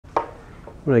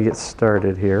I'm going to get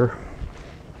started here.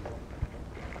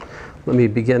 Let me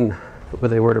begin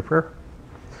with a word of prayer.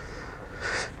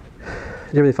 Dear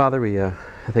Heavenly Father,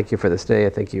 I thank you for this day.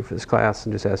 I thank you for this class,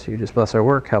 and just ask you to just bless our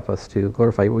work, help us to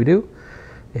glorify what we do,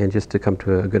 and just to come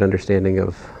to a good understanding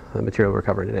of the material we're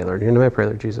covering today, Lord. In your name I pray,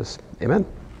 Lord Jesus. Amen.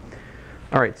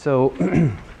 All right, so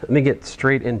let me get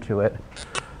straight into it.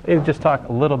 Maybe just talk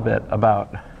a little bit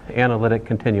about analytic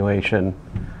continuation.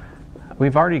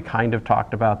 We've already kind of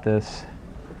talked about this,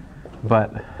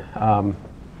 but I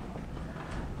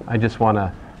just want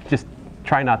to just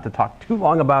try not to talk too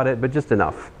long about it, but just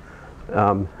enough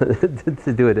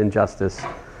to do it in justice.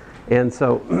 And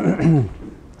so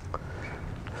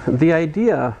the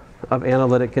idea of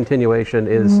analytic continuation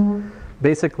is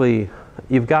basically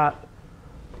you've got,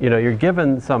 you're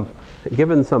given some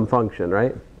function,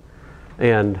 right?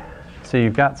 And so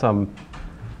you've got some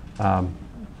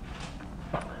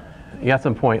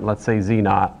point, let's say z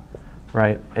naught,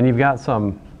 right? And you've got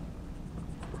some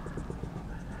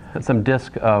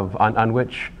disk on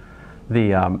which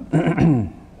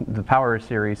the the power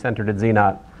series centered at z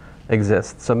naught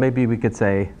exists. So maybe we could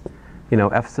say,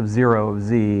 f sub 0 of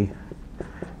z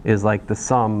is like the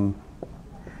sum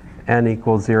n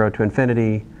equals 0 to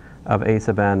infinity of a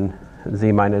sub n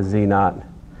z minus z naught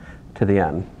to the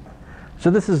n. So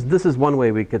this is one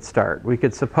way we could start. We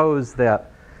could suppose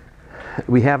that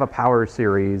we have a power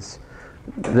series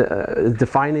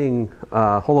defining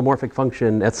a holomorphic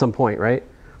function at some point, right?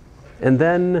 And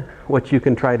then what you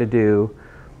can try to do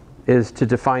is to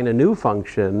define a new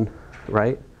function,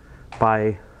 right,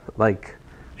 by like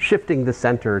shifting the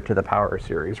center to the power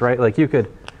series, right? Like you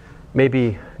could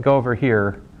maybe go over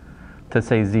here to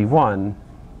say z1,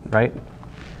 right?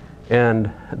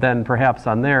 And then perhaps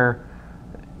on there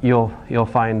you'll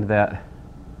find that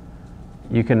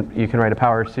you can write a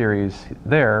power series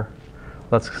there.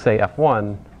 Let's say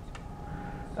f1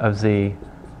 of z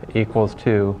equals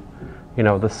to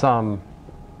the sum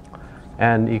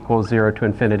n equals 0 to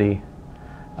infinity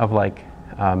of like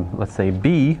let's say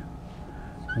b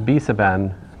sub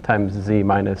n times z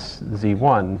minus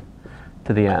z1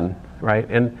 to the n, right?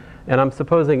 And I'm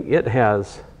supposing it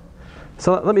has,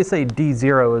 so let me say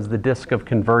d0 is the disk of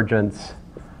convergence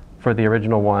for the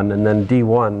original one, and then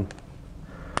d1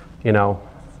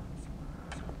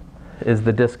 is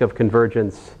the disk of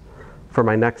convergence for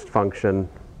my next function,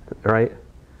 right?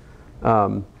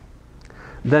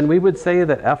 Then we would say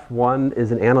that f1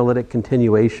 is an analytic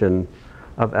continuation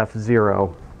of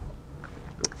f0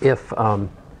 if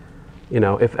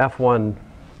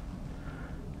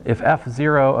if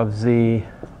f0 of z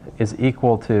is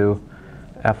equal to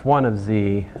f1 of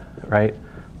z, right,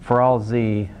 for all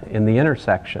z in the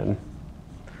intersection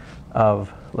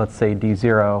of, let's say,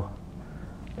 d0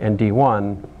 and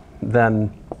d1,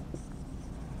 then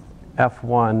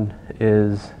f1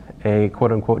 is a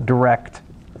quote-unquote direct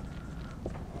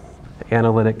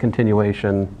analytic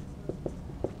continuation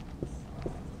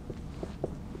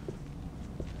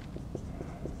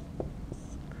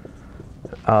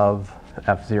of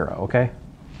f0, okay?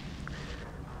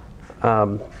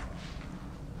 Does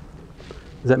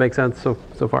that make sense so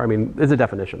far? I mean, it's a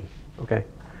definition, okay?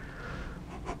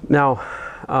 Now,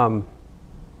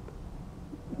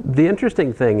 the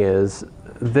interesting thing is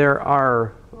there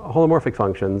are holomorphic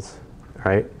functions,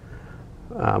 right,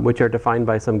 which are defined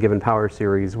by some given power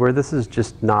series where this is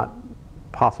just not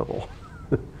possible.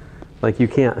 Like you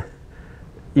can't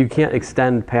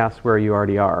extend past where you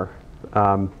already are.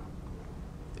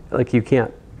 Like you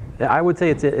can't. I would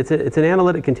say it's an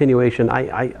analytic continuation.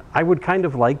 I would kind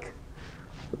of like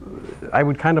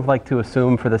to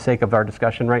assume, for the sake of our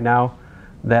discussion right now,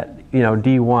 that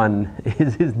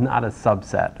d1 is not a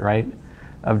subset, right,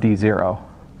 of d0.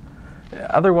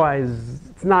 Otherwise,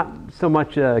 it's not so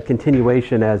much a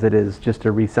continuation as it is just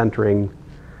a recentering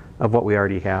of what we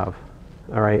already have.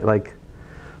 All right, like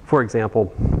for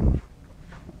example,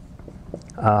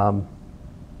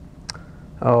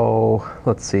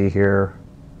 let's see here.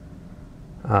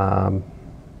 I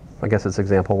guess it's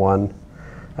example 1.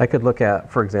 I could look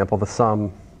at, for example, the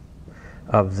sum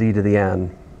of z to the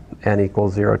n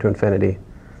equals 0 to infinity,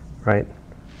 right?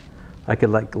 I could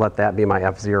let that be my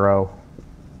f0,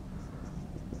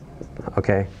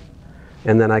 okay?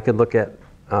 And then I could look at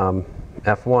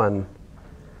f1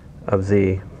 of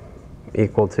z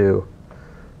equal to,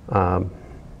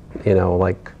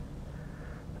 like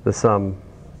the sum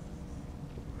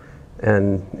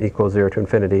n equals 0 to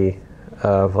infinity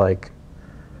of like,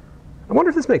 I wonder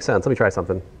if this makes sense. Let me try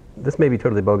something. This may be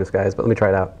totally bogus, guys, but let me try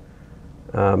it out.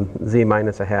 Z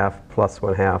minus a half plus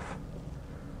 1/2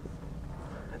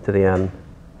 to the n.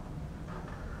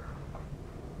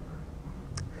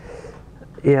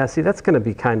 Yeah, see, that's going to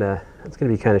be kind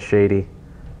of shady.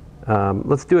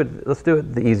 Let's do it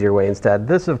the easier way instead.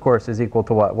 This, of course, is equal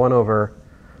to what? 1 over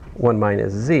 1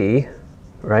 minus z,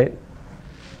 right?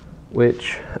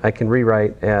 Which I can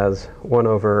rewrite as 1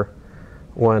 over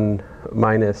 1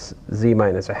 minus z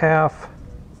minus a half.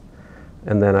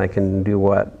 And then I can do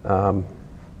what?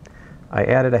 I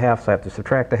added a half, so I have to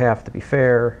subtract a half to be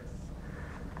fair.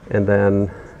 And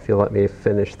then, if you'll let me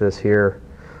finish this here,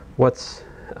 what's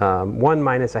 1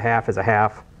 minus a half is a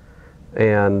half.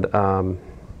 And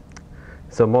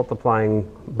so multiplying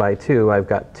by 2, I've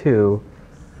got 2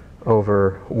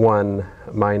 over 1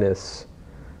 minus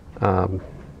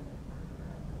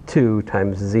 2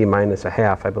 times z minus a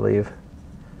half, I believe.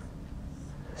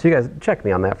 So you guys check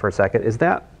me on that for a second. Is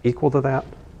that equal to that?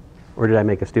 Or did I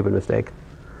make a stupid mistake?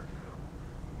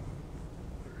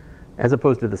 As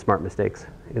opposed to the smart mistakes,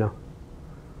 you know?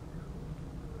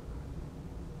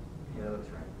 Yeah, that's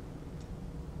right.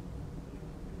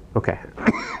 Okay.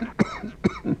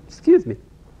 Excuse me.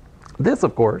 This,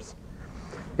 of course,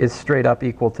 is straight up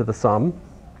equal to the sum,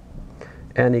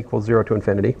 n equals 0 to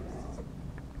infinity,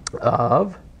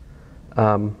 of,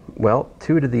 well,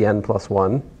 2 to the n plus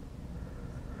 1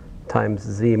 times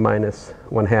z minus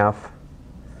 1/2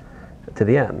 to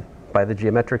the n by the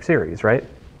geometric series, right?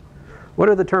 What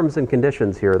are the terms and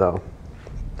conditions here, though?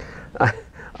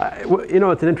 You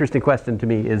know, it's an interesting question to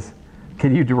me is,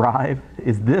 can you derive,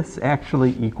 is this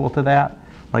actually equal to that?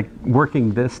 Like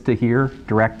working this to here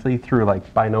directly through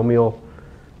like binomial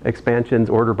expansions,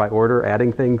 order by order,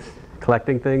 adding things,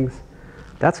 collecting things?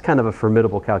 That's kind of a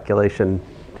formidable calculation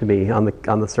to me on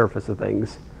the surface of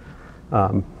things.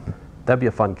 That'd be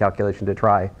a fun calculation to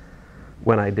try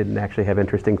when I didn't actually have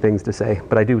interesting things to say.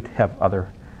 But I do have other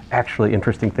actually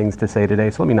interesting things to say today,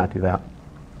 so let me not do that.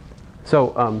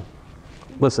 So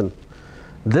listen,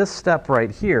 this step right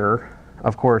here,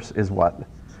 of course, is what?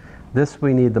 This,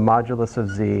 we need the modulus of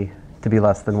z to be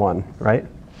less than 1, right?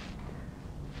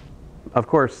 Of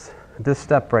course, this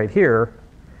step right here,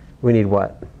 we need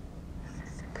what?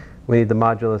 We need the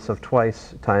modulus of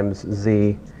twice times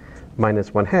z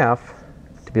minus 1/2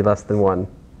 to be less than 1.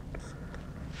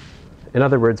 In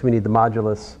other words, we need the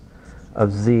modulus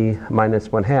of z minus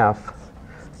 1/2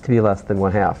 to be less than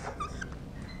 1/2.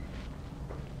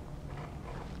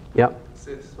 Yep.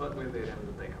 So this is what we did in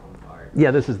the take-home part.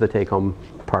 Yeah, this is the take-home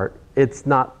part. It's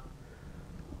not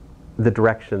the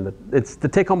direction that it's the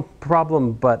take-home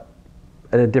problem, but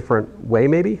in a different way,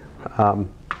 maybe.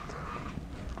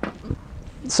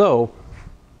 So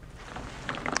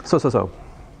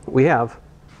we have,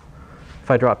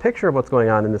 if I draw a picture of what's going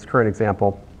on in this current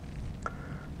example,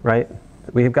 right?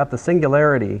 We have got the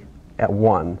singularity at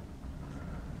 1,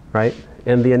 right?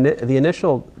 And the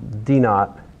initial d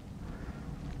naught,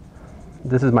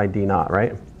 this is my d naught,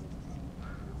 right?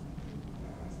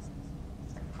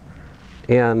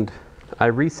 And I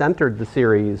recentered the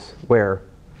series where?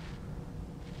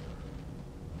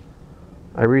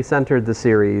 I recentered the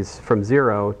series from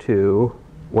 0 to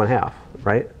 1/2,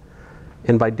 right?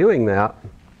 And by doing that,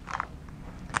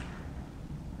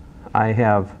 I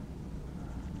have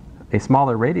a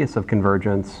smaller radius of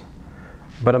convergence,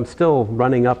 but I'm still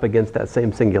running up against that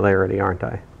same singularity, aren't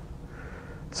I?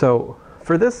 So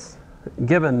for this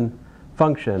given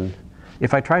function,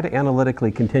 if I try to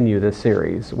analytically continue this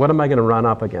series, what am I going to run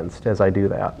up against as I do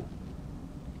that?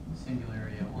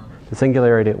 Singularity at 1. The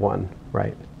singularity at 1,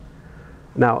 right.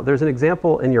 Now, there's an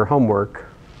example in your homework.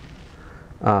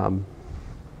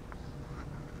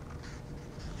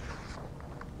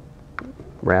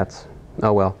 Rats.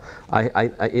 Oh, well,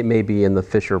 it may be in the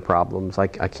Fisher problems. I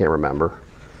can't remember.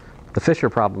 The Fisher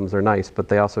problems are nice, but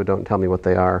they also don't tell me what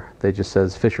they are. They just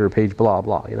says Fisher page blah,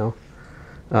 blah, you know.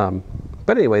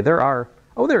 But anyway, there are,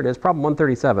 oh, there it is, problem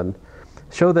 137.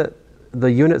 Show that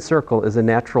the unit circle is a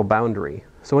natural boundary.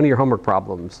 So one of your homework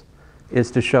problems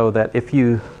is to show that if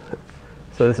you,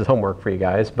 so this is homework for you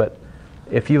guys, but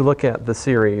if you look at the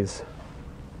series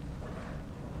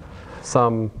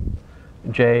sum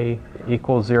j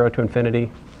equals 0 to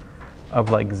infinity of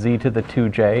like z to the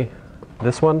 2j,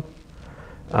 this one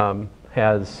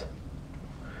has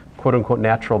quote unquote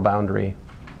natural boundary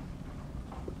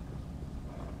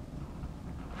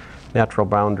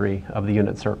of the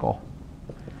unit circle.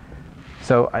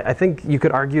 So I think you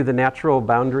could argue the natural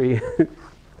boundary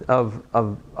of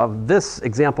this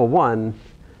example 1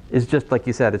 is just like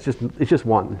you said, it's just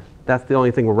 1. That's the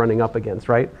only thing we're running up against,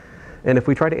 right? And if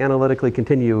we try to analytically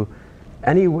continue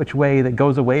any which way that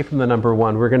goes away from the number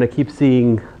 1, we're going to keep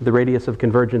seeing the radius of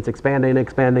convergence expanding,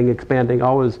 expanding, expanding,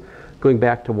 always going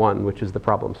back to 1, which is the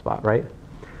problem spot, right?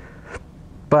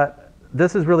 But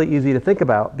this is really easy to think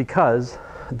about because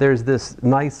there's this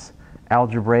nice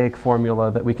algebraic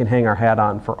formula that we can hang our hat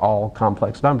on for all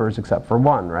complex numbers except for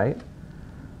one, right?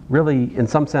 Really, in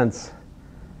some sense,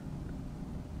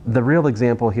 the real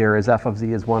example here is f of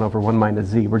z is 1 over 1 minus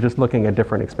z. We're just looking at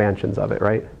different expansions of it,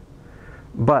 right?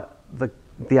 But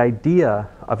the idea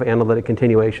of analytic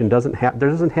continuation there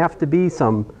doesn't have to be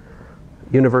some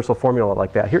universal formula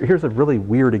like that. Here's a really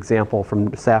weird example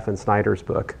from Saf and Snyder's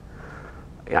book.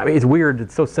 I mean, it's weird.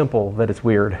 It's so simple that it's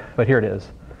weird, but here it is.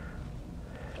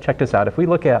 Check this out. If we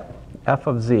look at f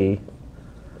of z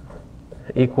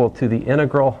equal to the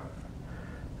integral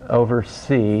over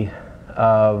c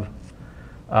of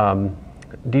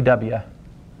dw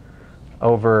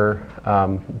over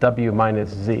w minus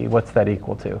z, what's that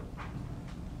equal to?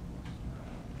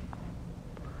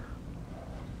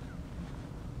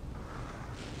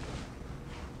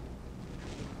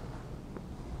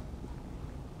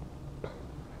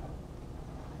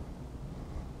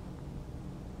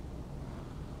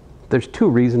 There's two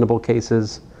reasonable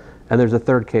cases, and there's a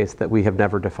third case that we have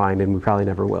never defined and we probably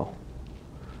never will.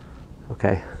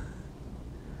 Okay?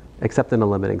 Except in a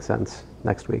limiting sense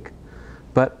next week.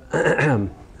 But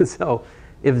so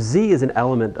if z is an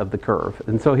element of the curve,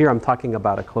 and so here I'm talking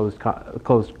about a closed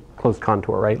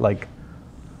contour, right? Like,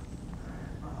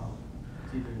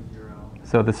 it's either 0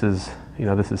 so this is,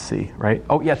 this is c, right?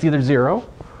 Oh yeah, it's either 0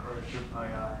 or 2 pi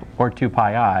I. or 2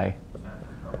 pi I.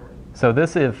 So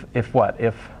this if what?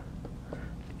 If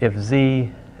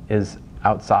z is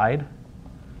outside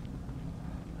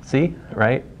c,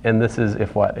 right? And this is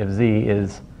if what? If z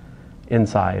is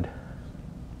inside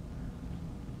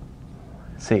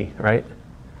c, right?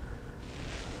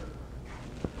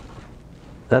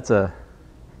 It's a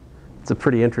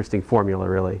pretty interesting formula,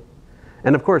 really.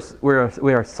 And of course, we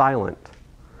are silent.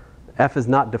 F is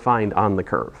not defined on the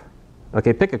curve.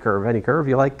 Okay, pick a curve, any curve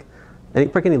you like,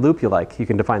 pick any loop you like, you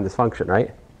can define this function, right?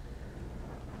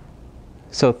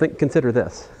 So consider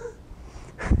this.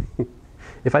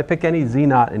 If I pick any z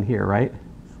naught in here, right?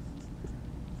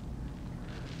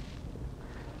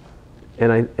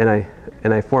 And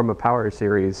I form a power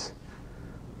series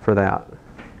for that.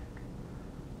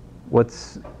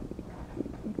 What's it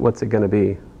going to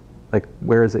be? Like,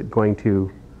 where is it going to?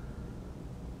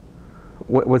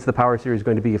 What's the power series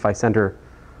going to be if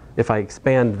I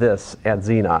expand this at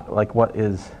z naught? Like, what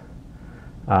is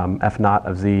f naught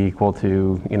of z equal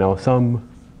to, some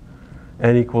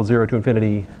n equals 0 to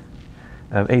infinity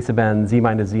of a sub n z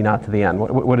minus z naught to the n.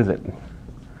 What is it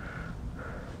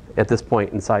at this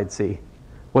point inside c?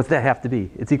 What's that have to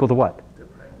be? It's equal to what?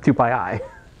 2 pi I.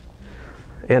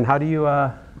 And how do you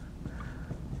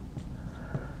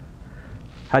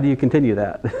continue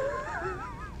that?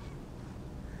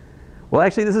 Well,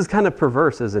 actually, this is kind of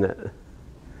perverse, isn't it?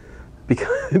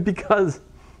 Because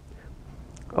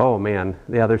oh man,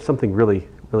 yeah, there's something really,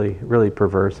 really, really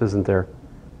perverse, isn't there?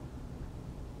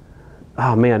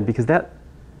 Oh man, because it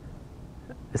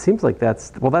seems like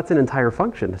that's an entire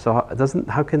function. So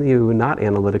how can you not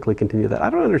analytically continue that? I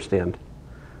don't understand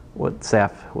what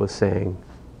Saf was saying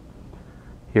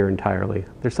here entirely.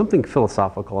 There's something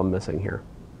philosophical I'm missing here.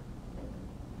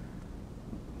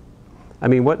 I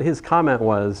mean, what his comment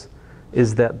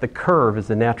is that the curve is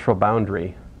the natural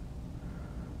boundary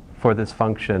for this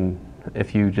function.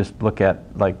 If you just look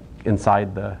at like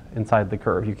inside the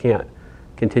curve, you can't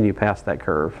continue past that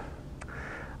curve.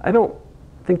 I don't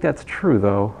think that's true,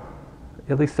 though.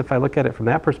 At least if I look at it from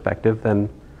that perspective, then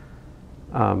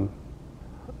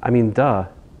I mean, duh.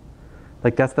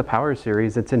 Like, that's the power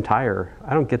series. It's entire.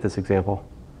 I don't get this example.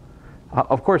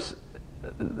 Of course,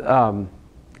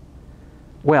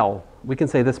 well, we can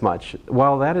say this much.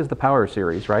 Well, that is the power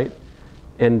series, right?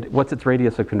 And what's its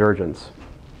radius of convergence?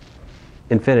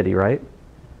 Infinity, right?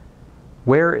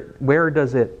 Where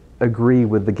does it agree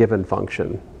with the given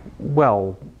function?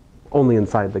 Well, only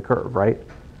inside the curve, right?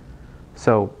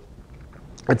 So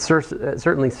it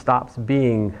certainly stops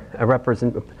being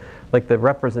like the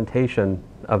representation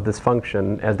of this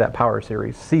function as that power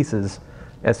series ceases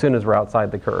as soon as we're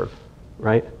outside the curve,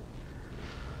 right?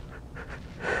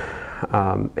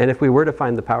 And if we were to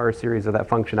find the power series of that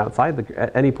function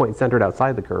at any point centered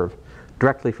outside the curve,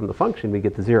 directly from the function, we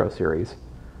get the 0 series.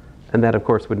 And that, of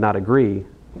course, would not agree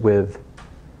with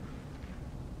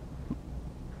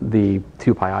the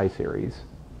 2 pi I series.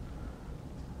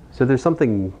 So there's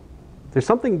something,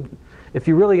 if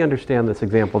you really understand this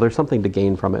example, there's something to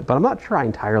gain from it. But I'm not sure I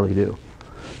entirely do.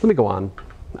 Let me go on.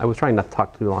 I was trying not to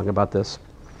talk too long about this.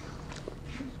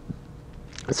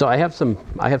 So I have some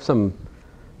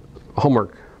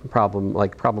homework problem,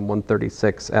 like problem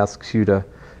 136 asks you to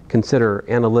consider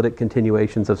analytic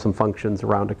continuations of some functions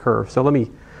around a curve. So let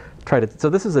me so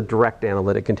this is a direct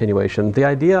analytic continuation. The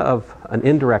idea of an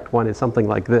indirect one is something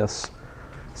like this.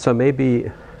 So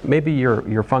maybe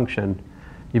your function,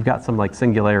 you've got some like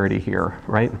singularity here,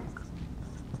 right?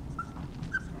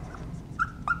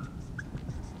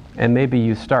 And maybe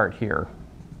you start here,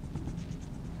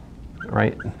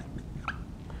 right?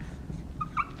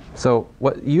 So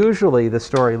what usually the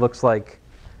story looks like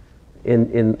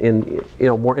in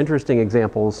more interesting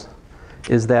examples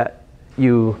is that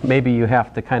maybe you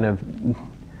have to kind of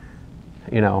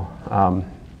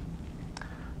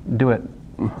do it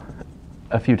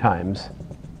a few times.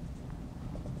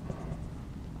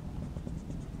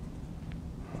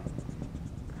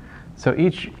 So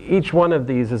each one of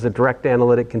these is a direct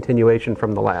analytic continuation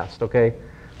from the last, okay?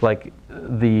 Like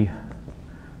the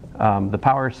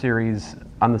power series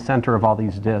on the center of all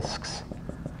these disks,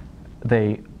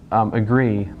 they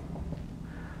agree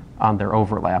on their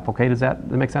overlap, okay? Does that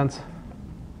make sense?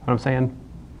 What I'm saying?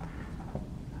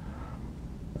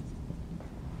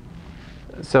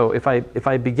 So if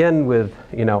I begin with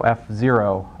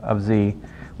F0 of Z,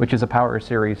 which is a power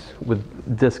series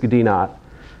with disk D naught,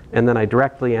 and then I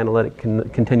directly analytic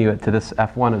continue it to this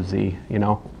F1 of Z,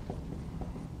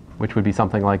 which would be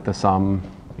something like the sum,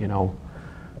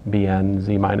 Bn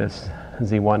Z minus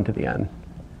Z1 to the n,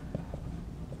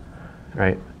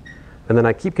 right? And then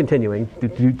I keep continuing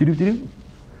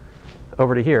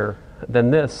over to here.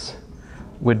 Then this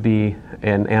would be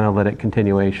an analytic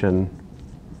continuation,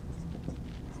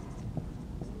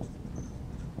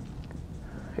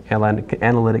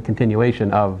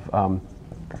 of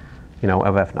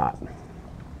of F naught.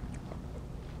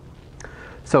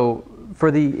 So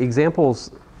for the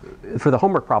examples, for the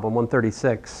homework problem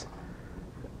 136,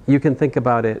 you can think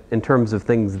about it in terms of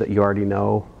things that you already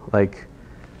know. Like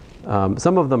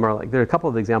some of them are like, there are a couple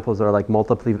of examples that are like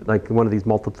one of these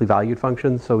multiply valued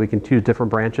functions, so we can choose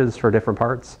different branches for different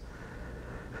parts.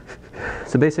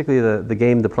 So basically the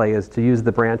game to play is to use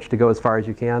the branch to go as far as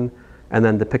you can, and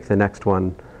then to pick the next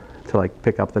one to like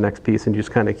pick up the next piece, and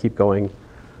just kind of keep going.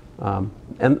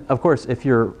 And of course,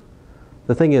 the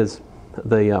thing is,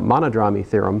 the monodromy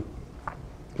theorem,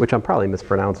 which I'm probably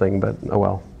mispronouncing, but oh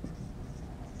well,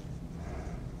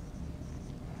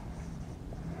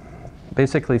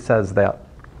 basically says that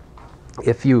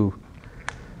if you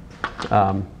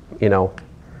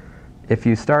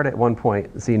start at one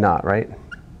point Z naught, right,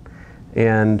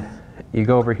 and you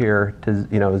go over here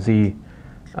to Z,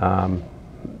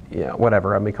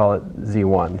 whatever, let me call it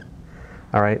Z1,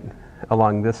 all right,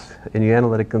 along this, and you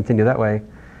analytically continue that way.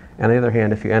 And on the other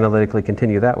hand, if you analytically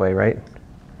continue that way, right,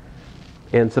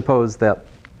 and suppose that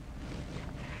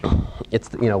it's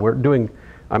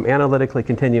I'm analytically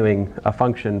continuing a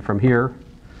function from here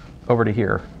over to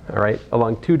here, all right,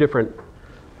 along two different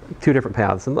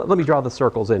paths. And let me draw the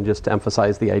circles in just to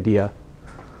emphasize the idea.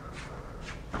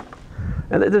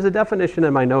 And there's a definition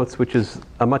in my notes which is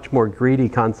a much more greedy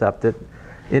concept.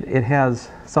 It has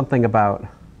something about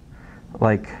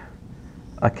like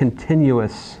a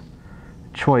continuous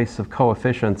choice of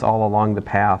coefficients all along the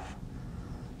path.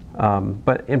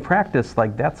 But in practice,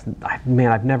 like I've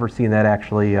never seen that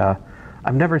actually.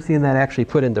 I've never seen that actually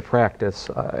put into practice.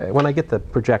 When I get the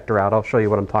projector out, I'll show you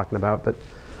what I'm talking about. But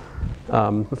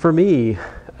for me,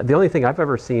 the only thing I've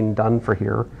ever seen done for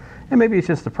here, and maybe it's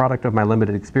just a product of my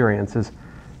limited experience, is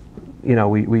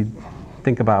we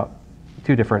think about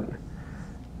two different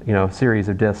series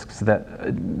of disks that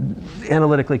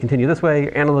analytically continue this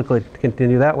way, analytically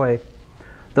continue that way.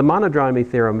 The monodromy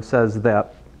theorem says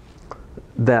that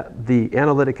the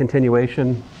analytic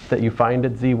continuation that you find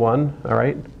at Z1, all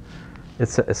right,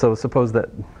 so suppose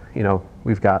that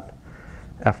we've got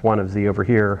F1 of Z over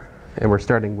here, and we're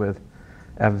starting with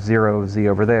F0 of Z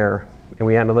over there, and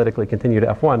we analytically continue to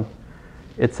F1.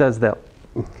 It says that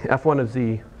F1 of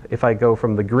Z, if I go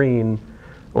from the green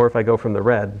or if I go from the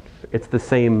red, it's the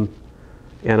same.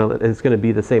 It's going to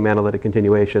be the same analytic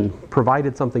continuation,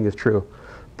 provided something is true,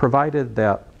 provided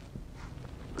that.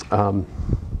 Oh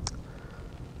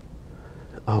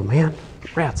man,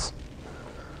 rats!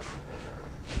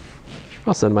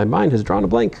 All of a sudden, my mind has drawn a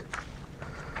blank.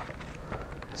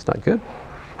 It's not good.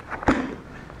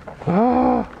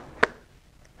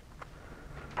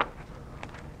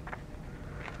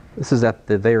 This is at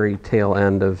the very tail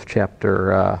end of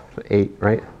chapter 8,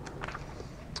 right?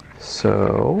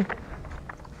 So,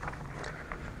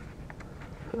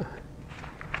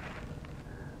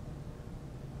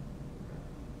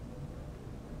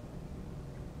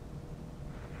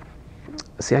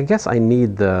 see, I guess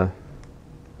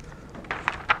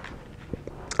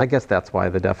that's why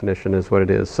the definition is what it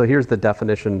is. So here's the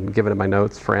definition given in my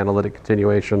notes for analytic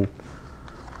continuation,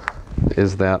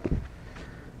 is that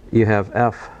you have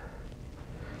F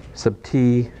sub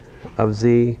t of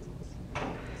z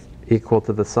equal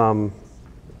to the sum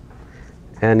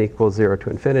n equals 0 to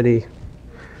infinity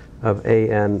of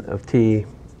an of t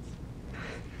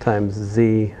times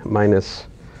z minus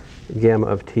gamma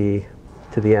of t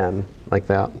to the n, like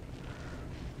that.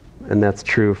 And that's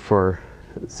true for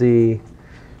z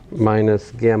minus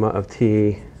gamma of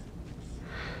t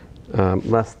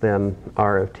less than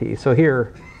r of t. So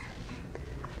here,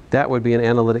 that would be an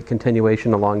analytic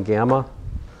continuation along gamma.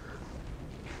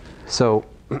 So,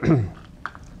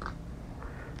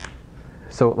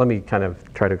 so let me kind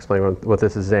of try to explain what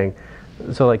this is saying.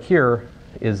 So like here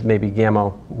is maybe gamma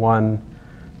 1,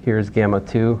 here's gamma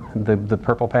 2, the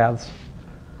purple paths.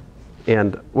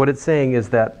 And what it's saying is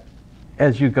that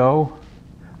as you go,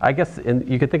 I guess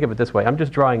you could think of it this way. I'm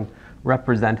just drawing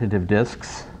representative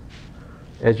disks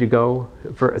as you go.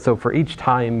 So for each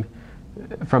time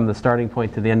from the starting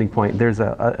point to the ending point, there's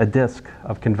a disk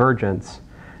of convergence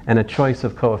and a choice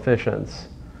of coefficients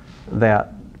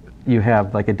that you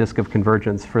have, like a disk of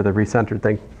convergence for the recentered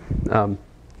thing. And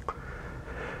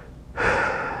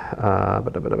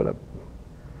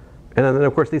then,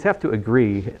 of course, these have to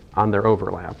agree on their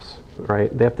overlaps,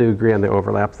 right? They have to agree on their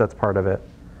overlaps. That's part of it.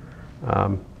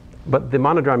 But the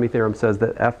monodromy theorem says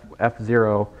that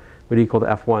F0 would equal to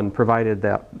F1, provided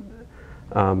that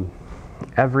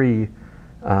every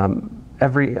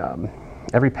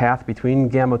path between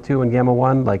gamma 2 and gamma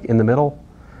 1, like in the middle,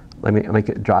 let me make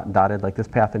it dotted like this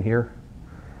path in here.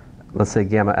 Let's say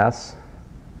gamma s.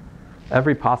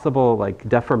 Every possible like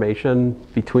deformation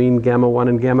between gamma 1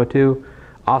 and gamma 2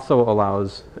 also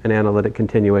allows an analytic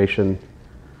continuation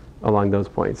along those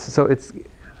points. So it's,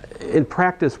 in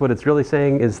practice, what it's really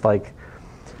saying is like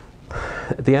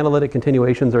the analytic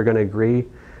continuations are going to agree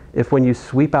if when you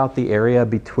sweep out the area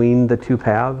between the two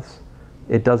paths,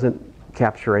 it doesn't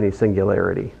capture any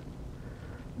singularity.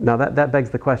 Now that begs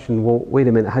the question, well, wait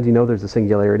a minute, how do you know there's a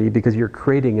singularity? Because you're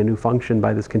creating a new function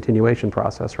by this continuation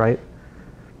process, right?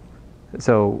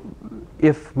 So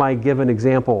if my given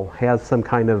example has some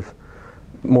kind of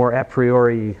more a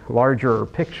priori larger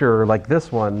picture like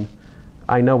this one,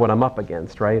 I know what I'm up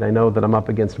against, right? I know that I'm up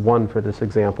against 1 for this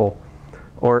example.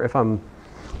 Or if I'm,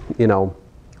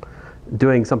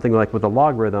 doing something like with a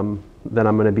logarithm, then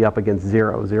I'm going to be up against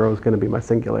 0. 0 is going to be my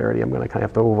singularity. I'm going to kind of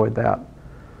have to avoid that.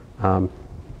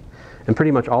 And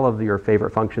pretty much all of your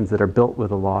favorite functions that are built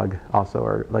with a log also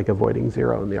are like avoiding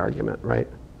 0 in the argument, right?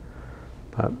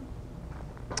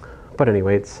 But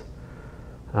anyway, it's,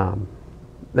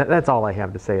 that's all I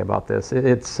have to say about this.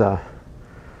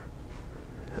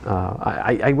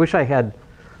 I wish I had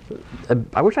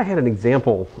an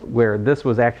example where this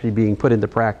was actually being put into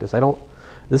practice.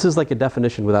 This is like a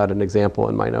definition without an example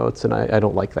in my notes, and I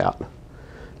don't like that.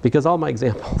 Because all my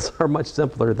examples are much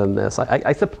simpler than this.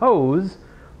 I suppose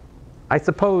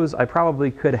I probably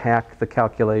could hack the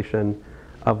calculation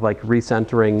of like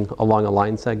recentering along a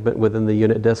line segment within the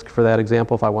unit disk for that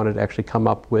example if I wanted to actually come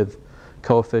up with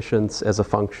coefficients as a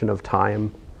function of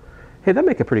time. Hey, that'd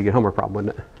make a pretty good homework problem,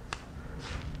 wouldn't it?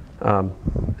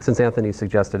 Since Anthony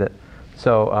suggested it.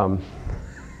 So,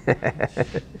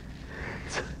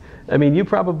 I mean, you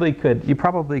probably could. Did my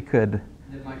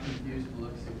confused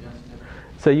look suggest it?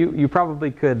 So you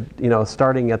probably could,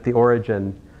 starting at the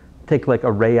origin, take like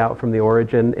a ray out from the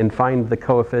origin and find the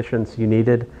coefficients you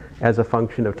needed as a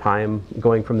function of time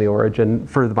going from the origin.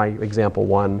 For my example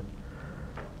 1,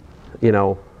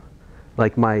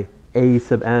 like my a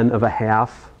sub n of a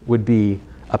half would be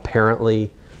apparently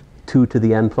 2 to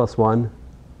the n plus 1,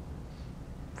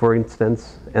 for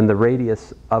instance, and the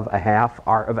radius of a half,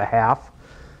 r of a half,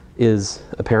 is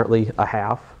apparently a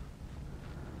half.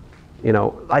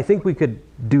 I think we could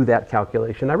do that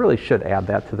calculation. I really should add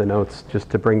that to the notes just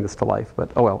to bring this to life, but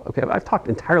oh well. Okay, I've talked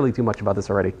entirely too much about this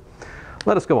already.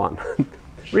 Let us go on.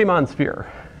 Riemann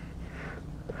sphere.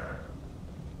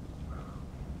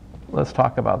 Let's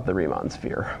talk about the Riemann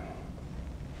sphere.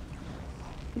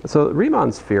 So the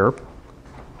Riemann sphere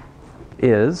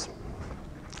is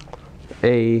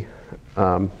a,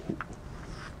 let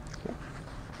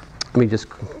me just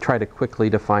try to quickly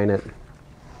define it.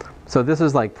 So this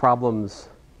is like problems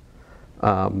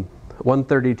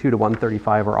 132 to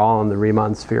 135 are all on the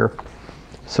Riemann sphere.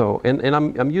 So, and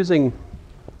I'm using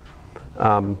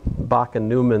Bach and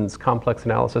Newman's complex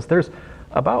analysis. There's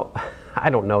about, I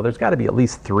don't know, there's got to be at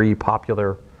least 3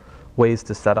 popular ways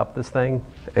to set up this thing.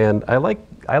 And I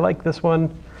like this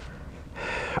one.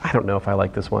 I don't know if I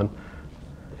like this one.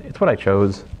 It's what I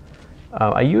chose.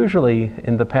 I usually,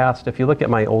 in the past, if you look at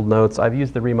my old notes, I've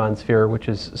used the Riemann sphere, which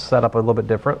is set up a little bit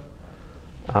different.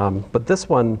 But this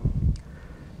one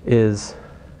is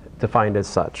defined as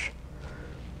such.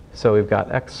 So we've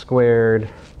got x squared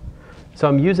So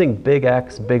I'm using big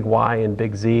X, big Y, and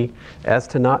big Z as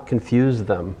to not confuse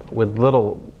them with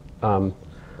little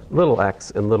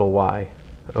x and little y,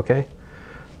 okay?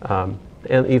 And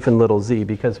even little z,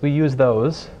 because we use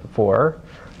those for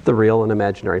the real and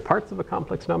imaginary parts of a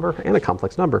complex number and a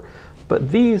complex number.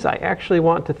 But these I actually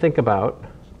want to think about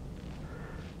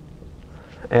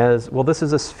as, well, this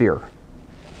is a sphere,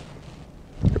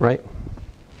 right?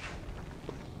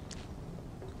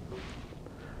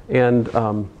 And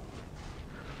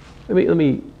let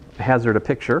me hazard a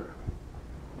picture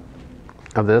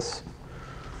of this,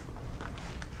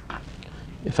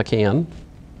 if I can.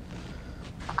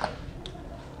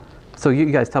 So you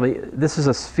guys tell me, this is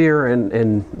a sphere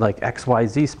in like X, Y,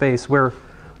 Z space.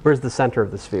 Where's the center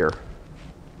of the sphere?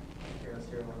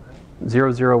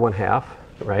 0, 0, 1 half,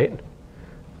 right?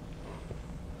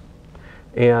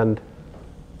 And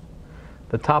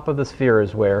the top of the sphere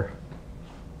is where?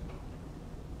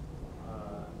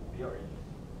 The origin.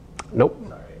 Nope.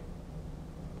 Sorry.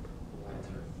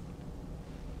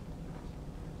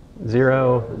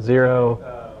 0,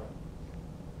 0.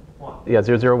 1. Yeah,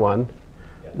 0, 0, 1.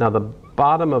 Yeah. Now the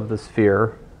bottom of the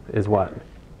sphere is what?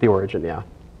 The origin, yeah.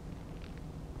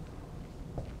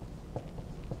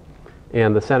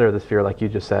 And the center of the sphere, like you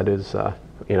just said, is 0,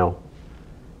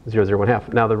 0, 1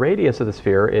 half. Now the radius of the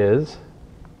sphere is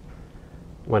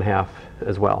 1 half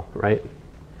as well, right?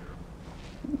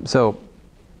 So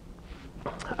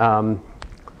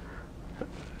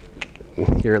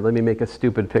here, let me make a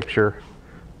stupid picture.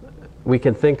 We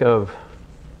can think of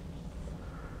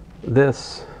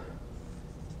this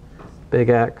big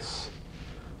X,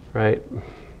 right?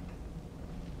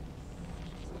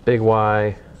 Big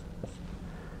Y,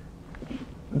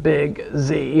 big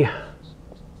Z.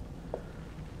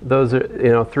 Those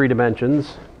are, 3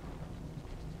 dimensions.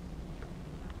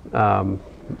 We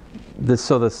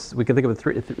can think of a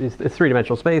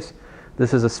three-dimensional space.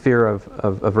 This is a sphere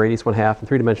of radius 1 half in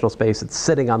 3-dimensional space. It's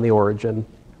sitting on the origin,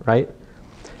 right?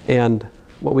 And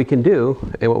what we can do,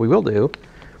 and what we will do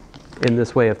in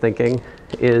this way of thinking,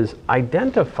 is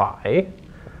identify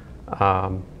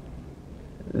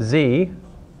Z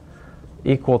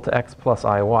equal to X plus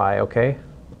IY, okay?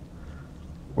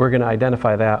 We're going to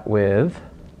identify that with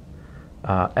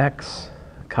X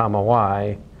comma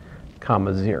Y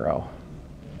comma 0.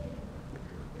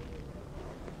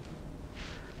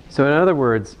 So in other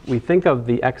words, we think of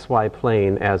the XY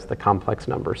plane as the complex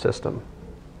number system.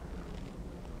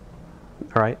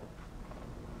 All right?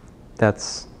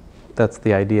 That's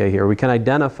the idea here. We can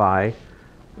identify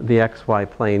the XY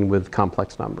plane with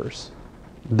complex numbers,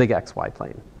 big XY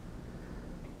plane.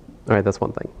 All right, that's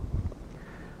one thing.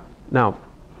 Now,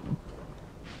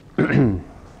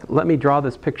 let me draw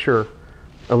this picture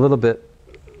a little bit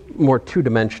more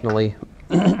two-dimensionally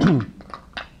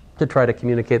to try to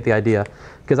communicate the idea,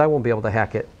 because I won't be able to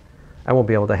hack it. I won't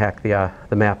be able to hack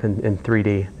the map in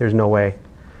 3D. There's no way.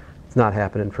 It's not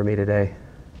happening for me today.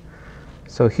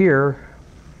 So here,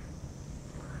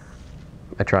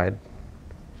 I tried.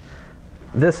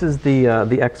 This is the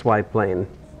XY plane.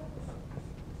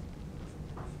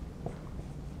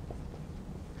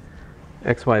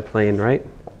 XY plane, right?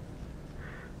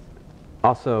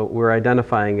 Also, we're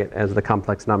identifying it as the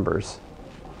complex numbers.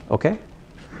 Okay?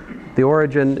 The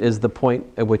origin is the point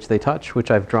at which they touch,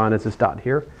 which I've drawn as this dot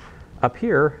here. Up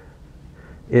here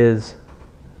is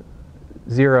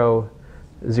 0,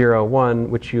 0, 1,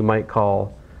 which you might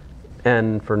call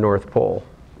N for North Pole.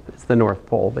 It's the North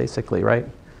Pole, basically, right?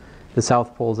 The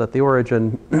South Pole is at the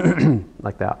origin,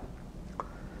 like that.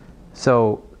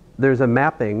 So there's a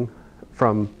mapping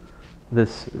from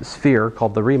this sphere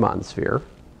called the Riemann sphere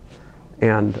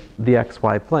and the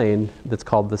XY plane that's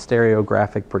called the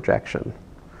stereographic projection.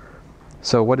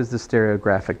 So what is the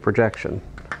stereographic projection?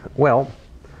 Well,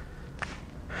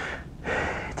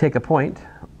 take a point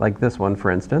like this one,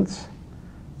 for instance,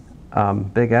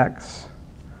 big X,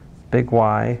 big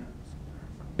Y,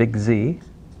 big Z,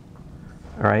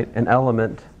 all right, an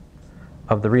element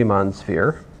of the Riemann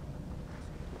sphere,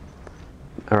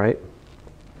 all right.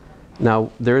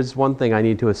 Now, there is one thing I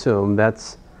need to assume,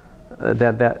 that's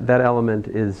that element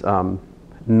is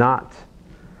not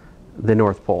the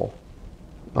North Pole,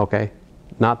 okay?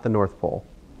 Not the North Pole.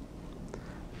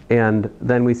 And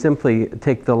then we simply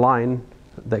take the line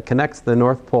that connects the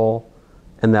North Pole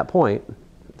and that point,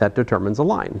 that determines a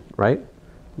line, right?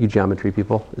 You geometry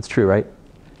people, it's true, right?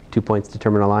 2 points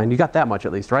determine a line. You got that much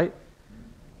at least, right?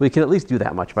 We can at least do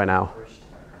that much by now.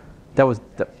 That was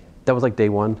like day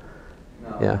 1.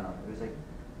 No, yeah. no, it was like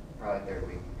probably third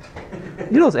week.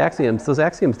 You know, those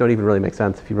axioms don't even really make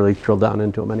sense if you really drill down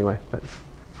into them anyway. But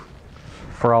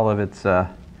for all of its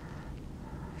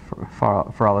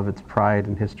for all of its pride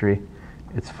and history,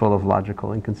 it's full of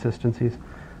logical inconsistencies.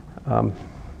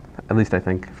 At least I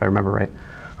think, if I remember right.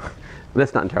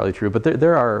 That's not entirely true, but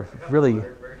there are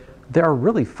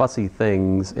really fussy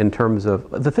things in terms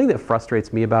of, the thing that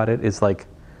frustrates me about it is like,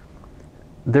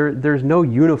 there's no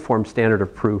uniform standard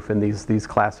of proof in these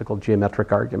classical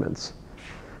geometric arguments.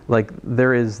 Like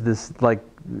there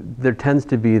tends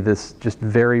to be this just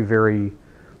very, very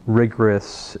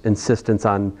rigorous insistence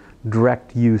on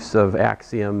direct use of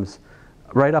axioms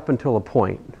right up until a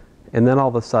point. And then all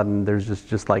of a sudden there's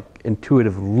just like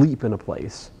intuitive leap into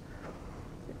place.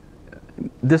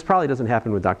 This probably doesn't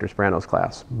happen with Dr. Sprano's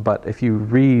class, but if you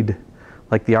read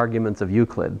like the arguments of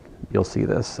Euclid, you'll see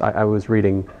this. I was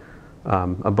reading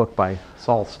a book by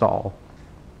Saul Stahl.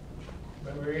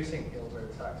 But we're using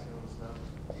Hilbert's axioms now.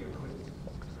 Euclid.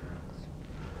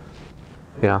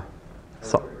 Yeah.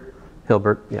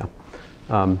 Hilbert, yeah.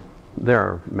 There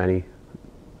are many.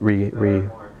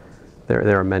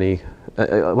 There are many.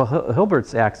 Well,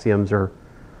 Hilbert's axioms are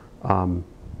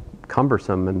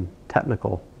cumbersome and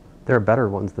technical. There are better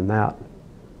ones than that.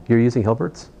 You're using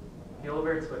Hilbert's?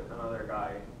 Hilbert's with another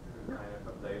guy who kind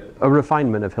of updated. A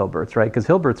refinement of Hilbert's, right? Because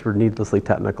Hilbert's were needlessly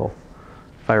technical,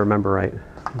 if I remember right.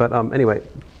 But anyway,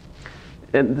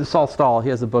 and Saul Stahl, he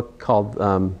has a book called,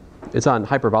 it's on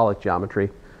hyperbolic geometry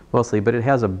mostly, but it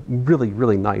has a really,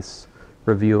 really nice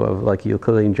review of like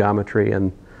Euclidean geometry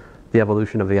and the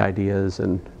evolution of the ideas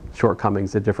and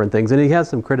shortcomings of different things. And he has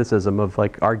some criticism of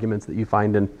like arguments that you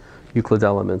find in Euclid's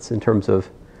Elements in terms of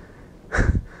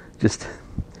just,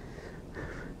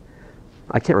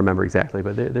 I can't remember exactly,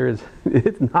 but there is,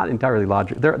 it's not entirely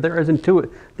logical. There is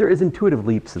intuitive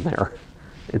leaps in there.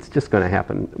 It's just going to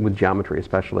happen with geometry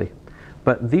especially.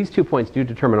 But these 2 points do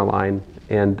determine a line,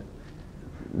 and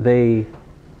they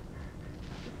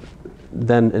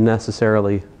then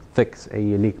necessarily fix a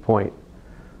unique point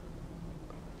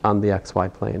on the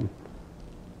xy plane.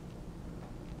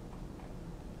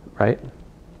 Right?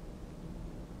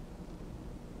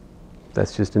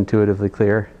 That's just intuitively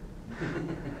clear.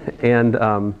 And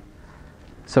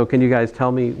so can you guys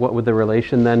tell me what would the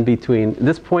relation then between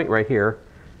this point right here,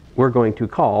 we're going to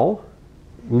call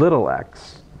little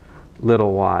x,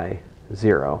 little y,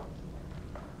 0.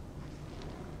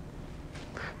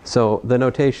 So the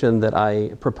notation that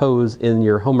I propose in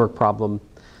your homework problem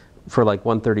for like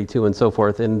 132 and so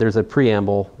forth, and there's a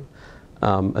preamble,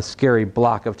 a scary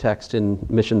block of text in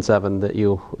Mission 7 that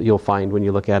you'll find when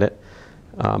you look at it.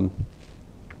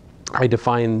 I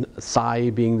define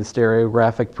psi being the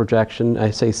stereographic projection. I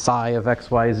say psi of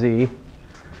x, y, z.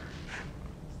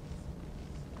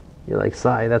 You're like,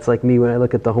 psi, that's like me when I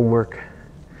look at the homework.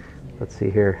 Let's see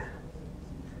here.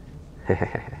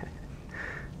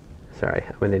 Sorry,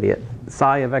 I'm an idiot.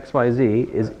 Psi of x, y, z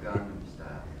is... Gundam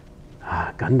style.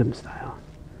 Ah, Gundam style.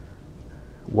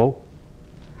 Whoa.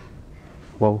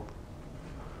 Whoa.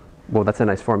 Whoa, that's a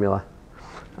nice formula.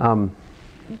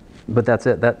 But that's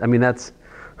it. That's...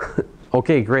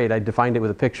 Okay, great, I defined it with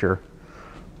a picture.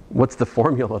 What's the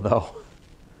formula though?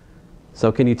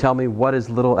 So can you tell me what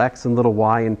is little x and little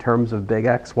y in terms of big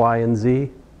X, y, and z?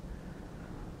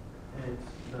 It's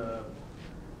the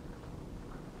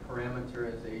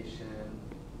parameterization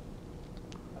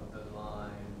of the line.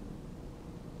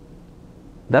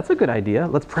 That's a good idea.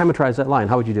 Let's parameterize that line.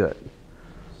 How would you do it?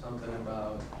 Something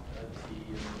about a t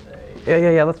and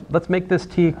a. Yeah. Let's make this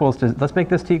t equals to 0. Let's make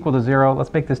this t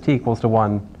equals to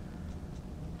 1.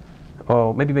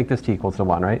 Oh, maybe make this t equals to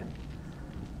 1, right?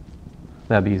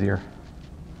 That'd be easier.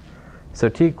 So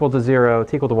t equal to 0,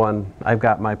 t equal to 1. I've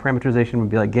got my parameterization would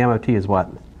be like gamma of t is what?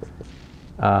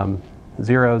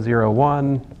 0, 0,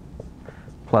 1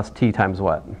 plus t times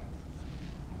what?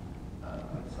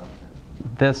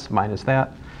 This minus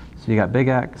that. So you got big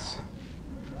X,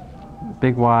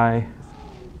 big Y.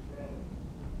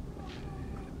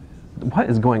 What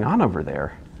is going on over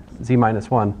there? Z minus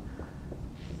 1.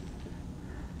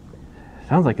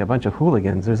 Sounds like a bunch of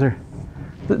hooligans. Is there?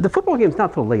 The football game's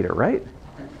not till later, right?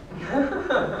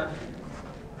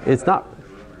 It's not.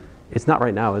 It's not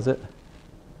right now, is it?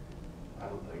 I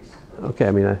don't think so. Okay,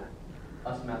 I mean. Us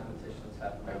mathematicians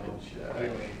have no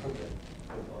feeling for the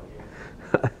football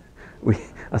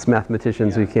game. Us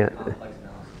mathematicians, we can't. Complex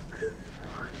analysis.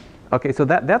 Okay, so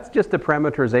that's just a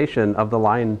parameterization of the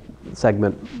line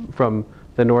segment from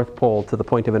the North Pole to the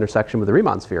point of intersection with the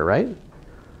Riemann sphere, right?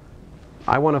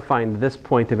 I want to find this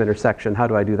point of intersection. How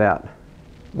do I do that?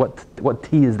 What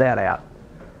t is that at?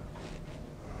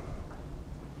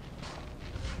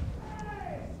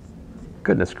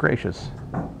 Goodness gracious.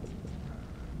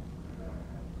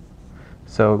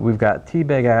 So we've got t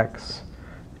big X,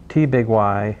 t big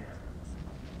Y,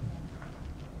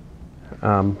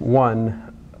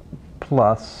 1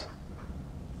 plus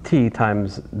t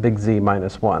times big Z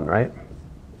minus 1, right?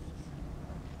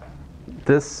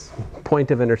 This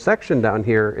point of intersection down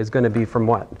here is going to be from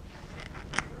what?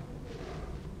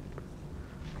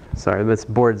 Sorry, this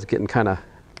board's getting kind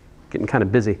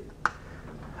of busy.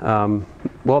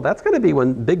 Well, that's going to be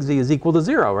when big Z is equal to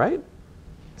 0, right?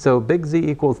 So big Z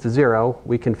equals to 0,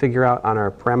 we can figure out on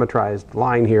our parameterized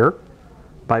line here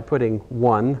by putting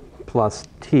 1 plus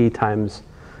t times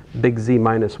big Z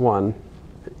minus 1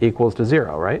 equals to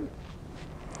 0, right?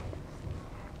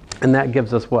 And that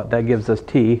gives us what? That gives us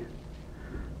t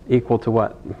equal to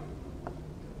what?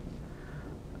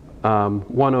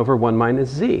 1 over 1 minus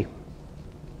z.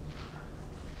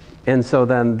 And so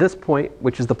then this point,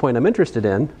 which is the point I'm interested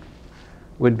in,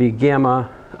 would be gamma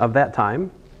of that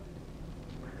time.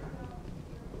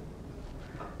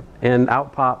 And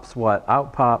out pops what?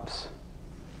 Out pops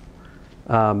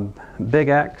big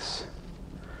X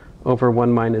over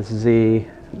 1 minus z,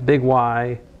 big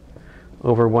Y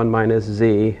over 1 minus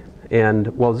z, and,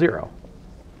 well, 0.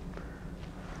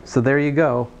 So there you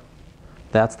go.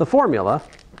 That's the formula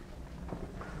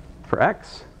for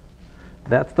X.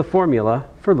 That's the formula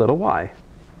for little y.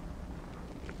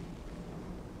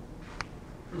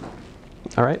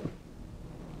 All right?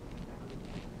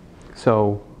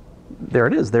 So there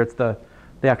it is. There's the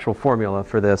actual formula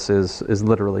for this is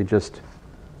literally just,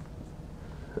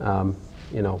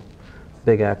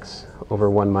 big X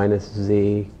over 1 minus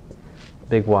z,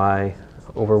 big Y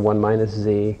over 1 minus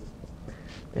z,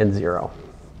 and 0.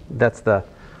 That's the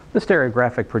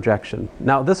stereographic projection.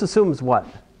 Now this assumes what?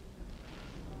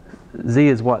 Z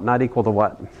is what? Not equal to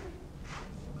what?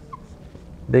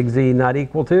 Big Z not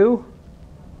equal to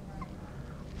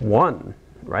 1,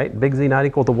 right? Big Z not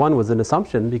equal to 1 was an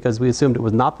assumption because we assumed it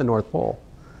was not the North Pole.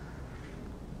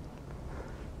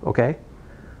 Okay?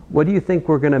 What do you think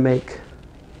we're going to make?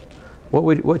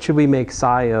 What should we make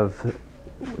psi of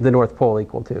the North Pole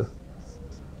equal to?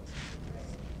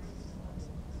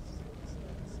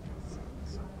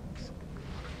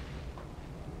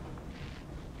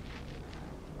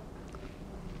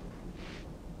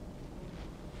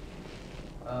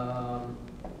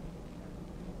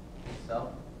 Itself?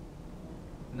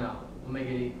 No, we'll make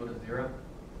it equal to 0.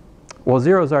 Well,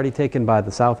 0 is already taken by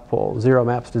the South Pole. 0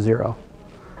 maps to 0.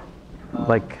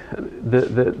 Like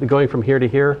the going from here to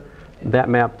here, that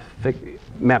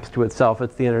maps to itself.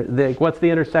 It's what's the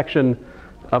intersection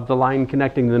of the line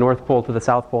connecting the North Pole to the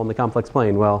South Pole in the complex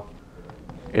plane? Well,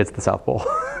 it's the South Pole.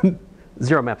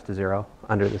 0 maps to 0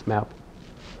 under this map.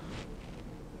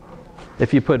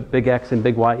 If you put big X and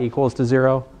big Y equals to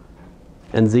 0,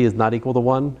 and Z is not equal to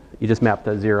 1, you just map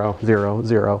to 0, 0,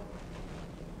 0.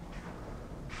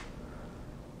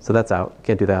 So that's out.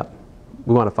 Can't do that.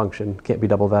 We want a function. Can't be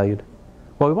double valued.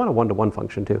 Well, we want a one-to-one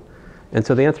function too. And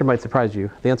so the answer might surprise you.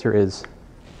 The answer is,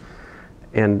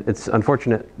 and it's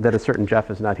unfortunate that a certain Jeff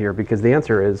is not here because the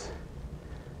answer is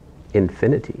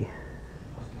infinity.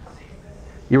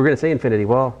 You were going to say infinity.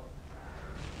 Well,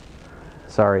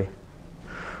 sorry.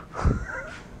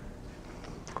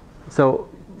 So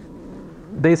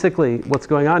basically what's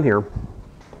going on here,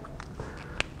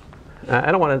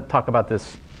 I don't want to talk about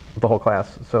this the whole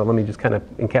class, so let me just kind of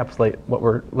encapsulate what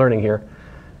we're learning here,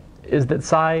 is that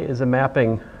psi is a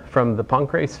mapping from the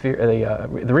Poincare sphere,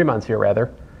 the Riemann sphere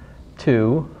rather,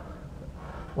 to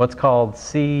what's called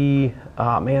C,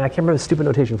 man, I can't remember the stupid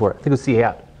notation for it. I think it was C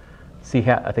hat. C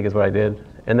hat, I think is what I did.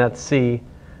 And that's C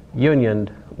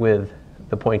unioned with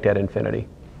the point at infinity.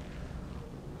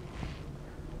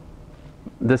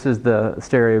 This is the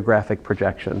stereographic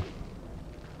projection.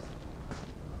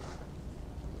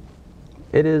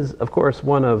 It is, of course,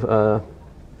 one of, a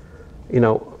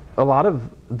lot of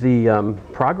the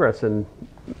progress in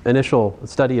initial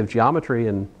study of geometry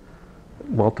and,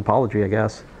 well, topology, I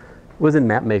guess, was in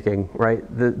map making, right?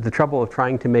 The trouble of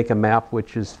trying to make a map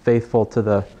which is faithful to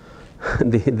the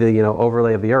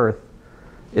overlay of the Earth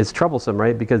is troublesome,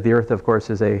 right? Because the Earth, of course,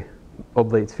 is a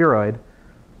oblate spheroid,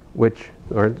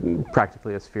 or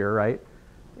practically a sphere, right?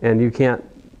 And you can't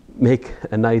make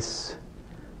a nice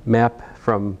map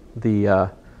from the,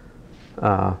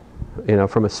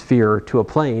 from a sphere to a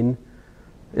plane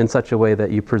in such a way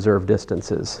that you preserve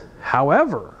distances.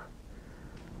 However,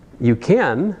 you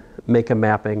can make a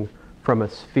mapping from a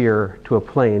sphere to a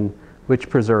plane which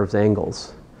preserves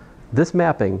angles. This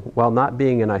mapping, while not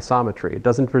being an isometry, it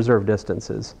doesn't preserve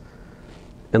distances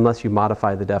unless you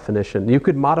modify the definition. You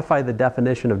could modify the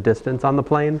definition of distance on the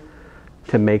plane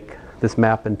to make this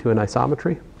map into an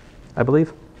isometry, I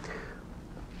believe.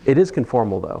 It is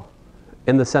conformal, though,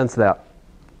 in the sense that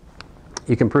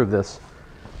you can prove this.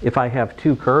 If I have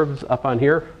two curves up on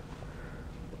here,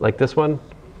 like this one,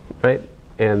 right,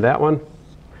 and that one,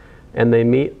 and they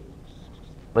meet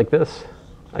like this.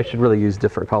 I should really use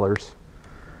different colors.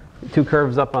 Two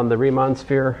curves up on the Riemann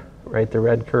sphere, right? The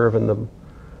red curve and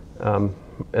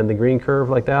the green curve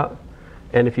like that.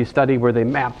 And if you study where they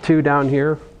map to down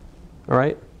here, all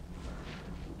right?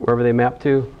 Wherever they map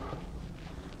to,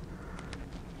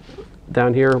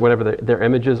 down here, whatever their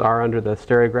images are under the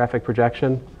stereographic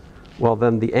projection, well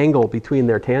then the angle between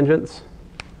their tangents,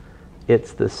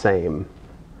 it's the same.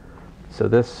 So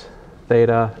this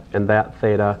theta and that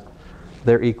theta,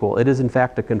 they're equal. It is in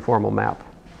fact a conformal map.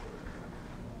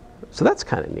 So that's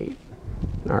kind of neat.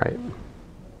 All right.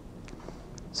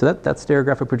 So that's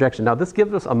stereographic projection. Now this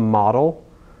gives us a model,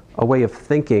 a way of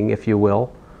thinking, if you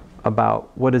will,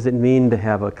 about what does it mean to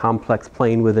have a complex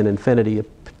plane with an infinity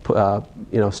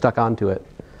stuck onto it.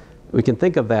 We can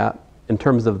think of that in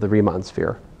terms of the Riemann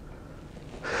sphere.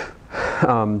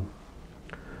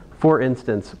 For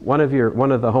instance, one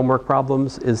of the homework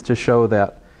problems is to show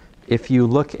that if you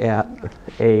look at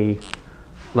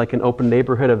like an open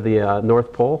neighborhood of the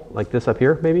North Pole, like this up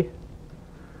here maybe,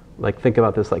 like think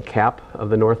about this like cap of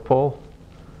the North Pole,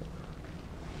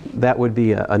 that would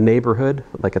be a neighborhood,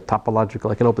 like a topological,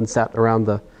 like an open set around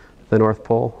the North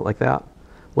Pole, like that.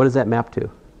 What does that map to?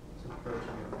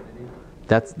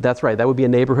 That's right. That would be a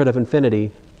neighborhood of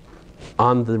infinity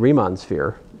on the Riemann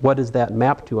sphere. What does that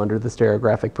map to under the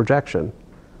stereographic projection?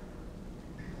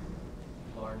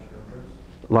 Large numbers.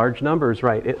 Large numbers,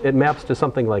 right. It maps to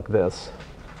something like this.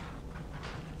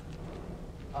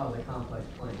 Oh, the complex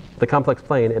plane. The complex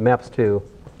plane, it maps to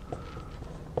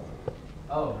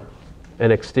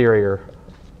an exterior,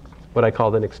 what I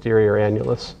called an exterior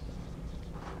annulus.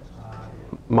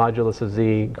 Modulus of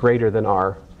z greater than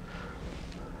r.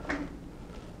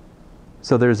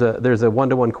 So there's a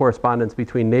one-to-one correspondence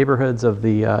between neighborhoods of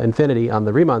the infinity on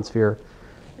the Riemann sphere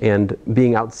and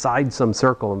being outside some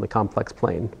circle in the complex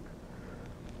plane.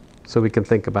 So we can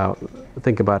think about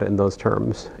it in those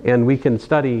terms, and we can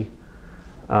study.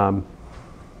 There's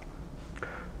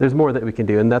more that we can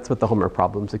do, and that's what the homework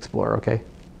problems explore. Okay,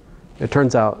 it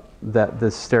turns out that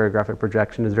this stereographic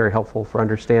projection is very helpful for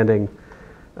understanding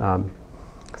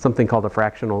something called a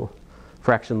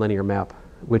fraction linear map,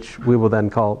 which we'll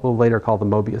later call the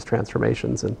Mobius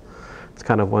transformations, and it's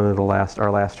kind of one of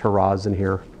our last hurrahs in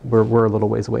here. We're a little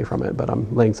ways away from it, but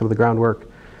I'm laying some of the groundwork.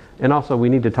 And also we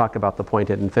need to talk about the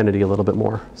point at infinity a little bit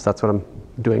more. So that's what I'm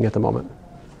doing at the moment.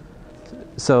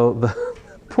 So the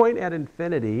point at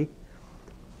infinity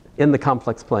in the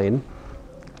complex plane,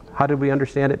 how did we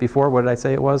understand it before? What did I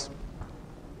say it was?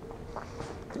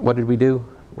 What did we do?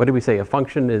 What did we say? A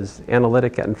function is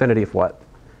analytic at infinity of what?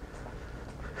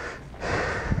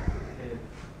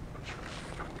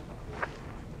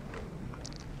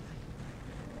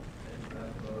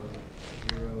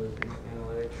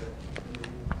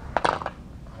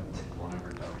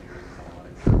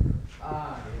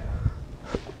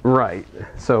 Right.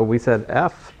 So we said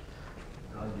f.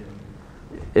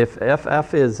 If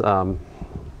ff is, let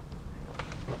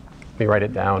me write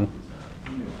it down.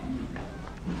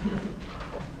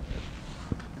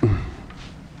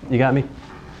 You got me?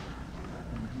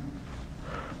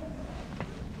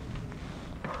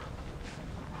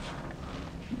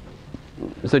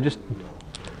 So just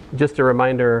a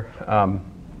reminder,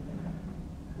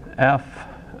 f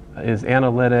is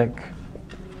analytic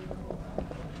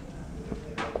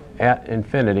at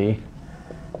infinity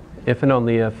if and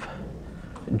only if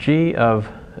g of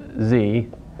z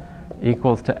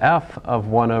equals to f of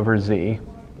 1 over z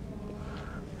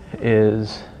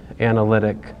is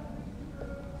analytic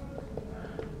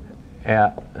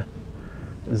at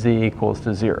z equals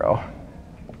to 0.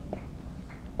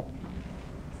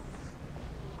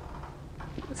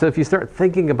 So if you start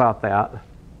thinking about that,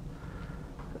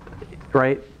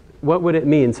 right, what would it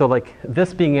mean? So like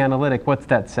this being analytic, what's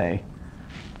that say?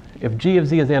 If g of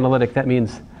z is analytic, that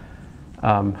means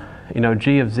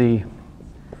g of z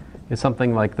is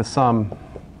something like the sum,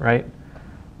 right?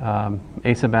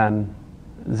 A sub n,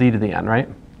 z to the n, right?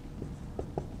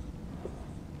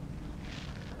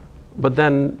 But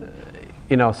then,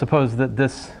 suppose that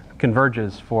this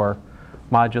converges for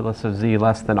modulus of z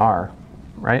less than r,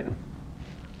 right?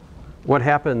 What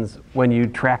happens when you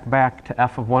track back to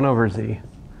f of 1 over z?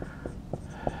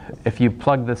 If you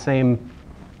plug the same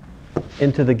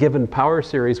into the given power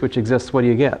series which exists, what do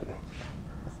you get?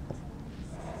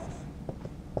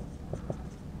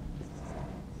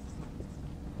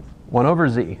 One over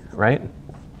z, right?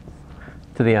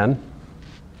 To the n.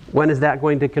 When is that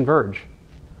going to converge?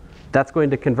 That's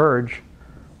going to converge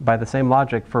by the same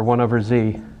logic for 1 over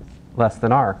z less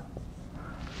than r,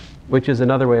 which is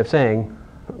another way of saying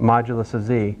modulus of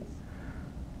z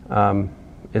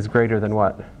is greater than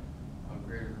what?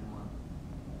 Greater than 1.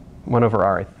 1 over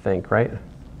r, I think, right? Is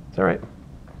that right?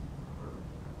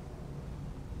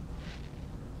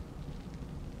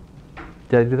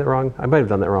 Did I do that wrong? I might have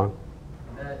done that wrong.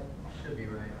 That should be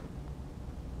right.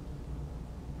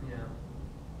 Yeah.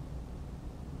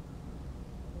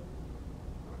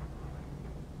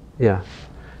 Yeah.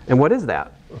 And what is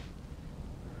that?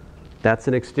 That's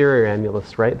an exterior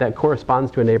annulus, right? That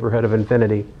corresponds to a neighborhood of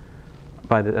infinity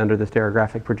under the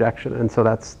stereographic projection. And so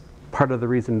that's part of the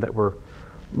reason that we're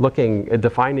looking at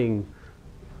defining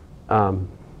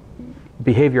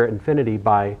behavior at infinity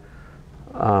by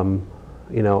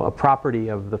a property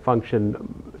of the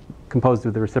function composed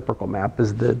of the reciprocal map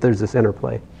is that there's this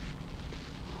interplay.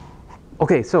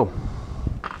 Okay, so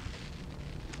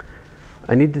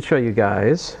I need to show you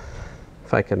guys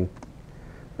if I can.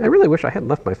 I really wish I hadn't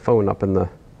left my phone up in the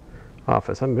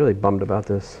office. I'm really bummed about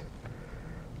this.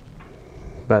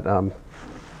 But so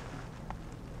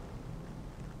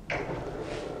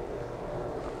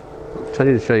I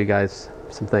need to show you guys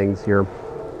some things here.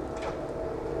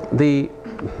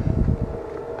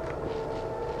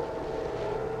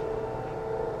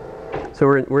 So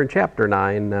we're in chapter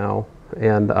 9 now,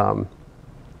 and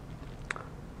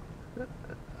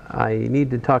I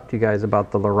need to talk to you guys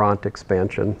about the Laurent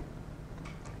expansion.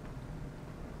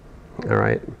 All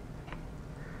right.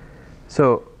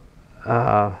 So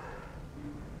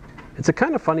it's a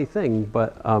kind of funny thing,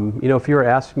 but if you were to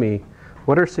ask me,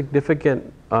 what are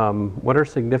significant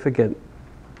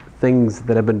things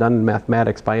that have been done in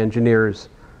mathematics by engineers,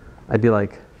 I'd be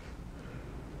like,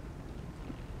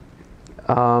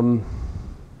 I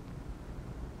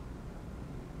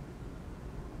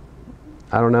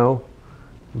don't know,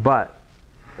 but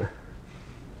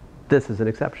this is an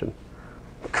exception.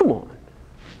 Come on.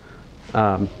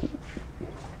 I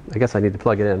guess I need to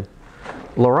plug it in.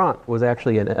 Laurent was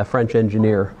actually a French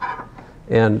engineer,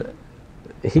 and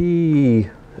he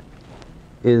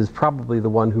is probably the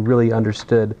one who really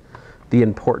understood the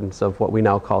importance of what we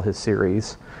now call his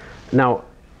series. Now,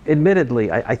 admittedly,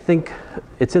 I think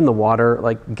it's in the water.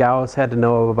 Like Gauss had to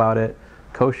know about it,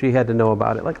 Cauchy had to know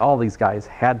about it. Like all these guys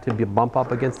had to bump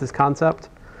up against this concept,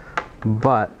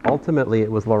 but ultimately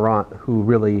it was Laurent who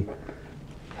really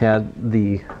had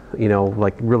the,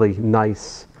 really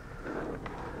nice,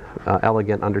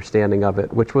 elegant understanding of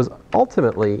it, which was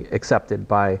ultimately accepted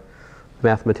by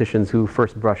mathematicians who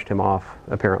first brushed him off,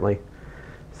 apparently.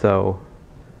 So,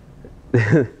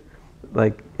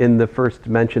 like in the first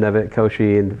mention of it,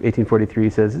 Cauchy in 1843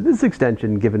 says, this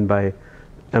extension given by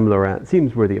M. Laurent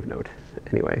seems worthy of note.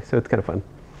 Anyway, so it's kind of fun.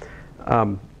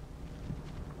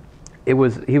 He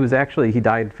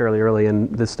died fairly early,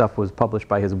 and this stuff was published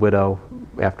by his widow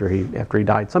after he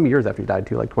died, some years after he died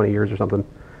too, like 20 years or something.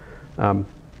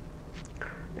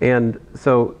 And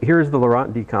so here's the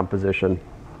Laurent decomposition,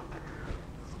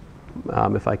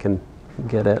 if I can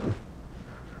get it.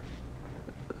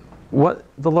 What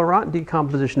the Laurent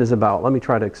decomposition is about, let me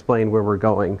try to explain where we're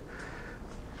going.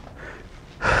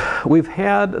 We've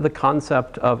had the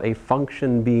concept of a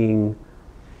function being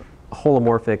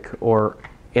holomorphic or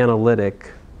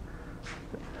analytic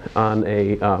on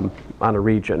a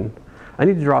region. I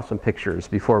need to draw some pictures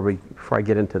before I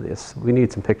get into this. We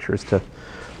need some pictures to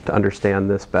understand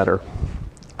this better.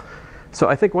 So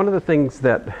I think one of the things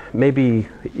that maybe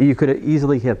you could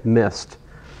easily have missed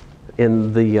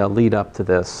in the lead up to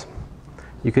this,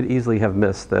 is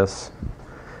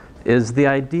the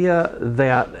idea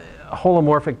that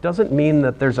holomorphic doesn't mean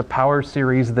that there's a power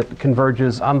series that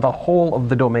converges on the whole of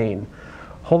the domain.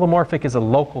 Holomorphic is a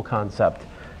local concept.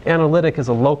 Analytic is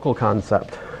a local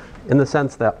concept in the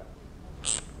sense that,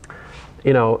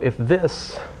 if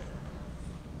this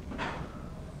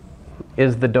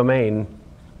is the domain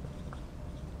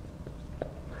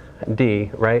D,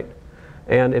 right?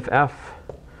 And if F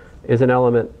is an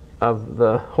element of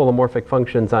the holomorphic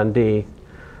functions on D,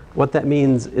 what that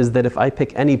means is that if I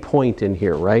pick any point in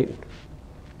here, right?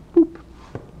 Boop,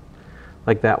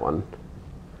 like that one.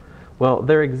 Well,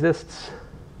 there exists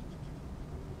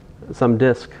some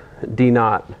disk D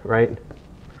naught, right?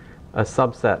 A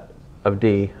subset of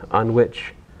D on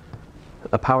which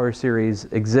a power series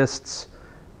exists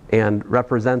and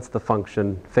represents the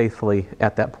function faithfully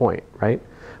at that point, right?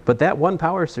 But that one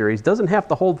power series doesn't have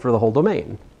to hold for the whole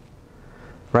domain,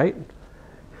 right?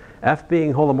 F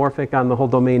being holomorphic on the whole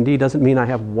domain D doesn't mean I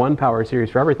have one power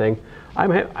series for everything.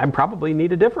 I probably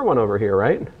need a different one over here,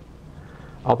 right?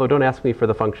 Although don't ask me for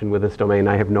the function with this domain,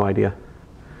 I have no idea.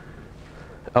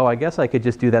 Oh, I guess I could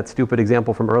just do that stupid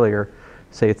example from earlier.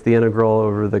 Say it's the integral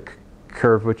over the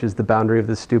curve, which is the boundary of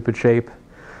this stupid shape.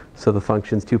 So the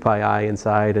function's 2 pi I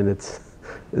inside, and it's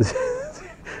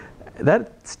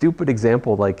that stupid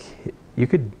example, like you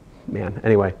could, man,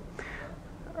 anyway.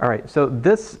 All right, so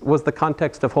this was the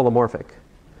context of holomorphic.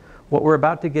 What we're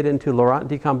about to get into, Laurent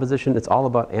decomposition, it's all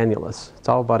about annulus. It's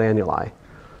all about annuli.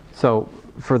 So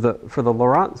for the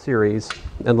Laurent series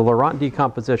and the Laurent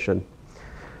decomposition,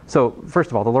 so first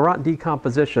of all, the Laurent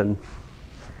decomposition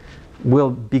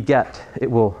will beget, it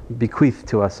will bequeath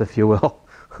to us, if you will,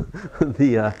 what's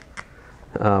the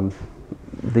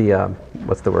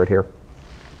word here?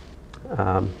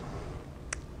 All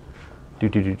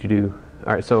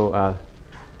right, so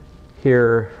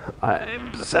here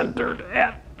I'm centered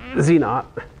at Z naught.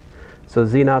 So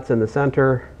Z naught's in the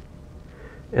center,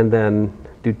 and then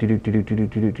you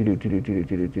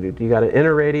got an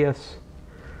inner radius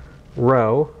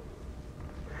rho,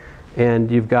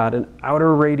 and you've got an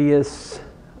outer radius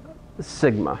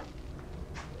sigma.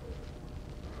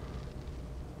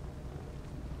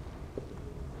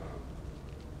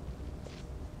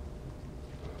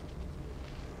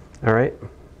 All right.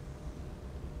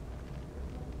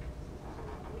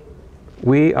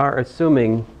 We are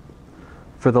assuming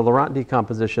for the Laurent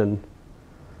decomposition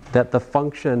that the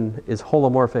function is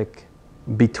holomorphic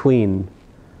between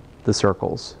the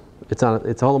circles. It's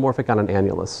holomorphic on an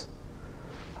annulus.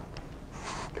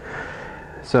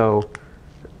 So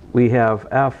we have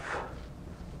f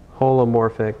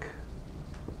holomorphic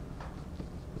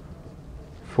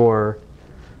for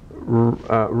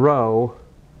rho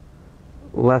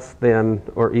less than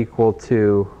or equal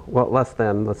to, well, less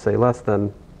than, let's say less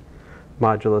than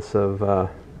modulus of,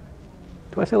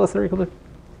 do I say less than or equal to?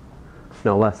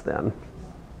 No, less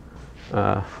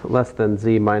than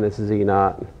z minus z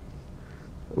naught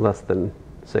less than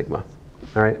sigma.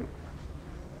 All right?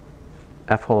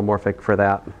 F holomorphic for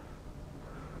that.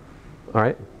 All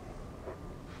right?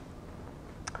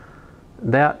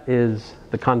 That is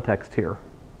the context here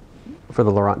for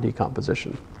the Laurent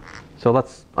decomposition. So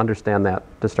let's understand that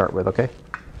to start with, okay?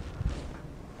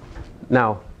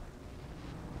 Now,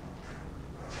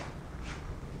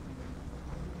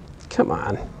 come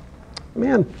on,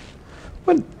 man.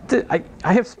 What did, I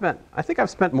think I've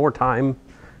spent more time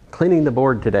cleaning the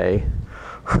board today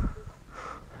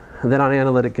than on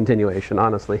analytic continuation,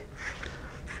 honestly.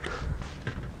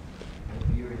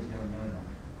 The viewers don't know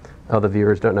that. Oh, the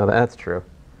viewers don't know that. That's true.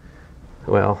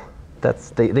 Well,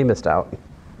 they missed out.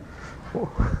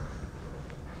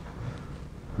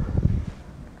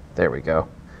 There we go.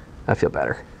 I feel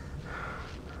better.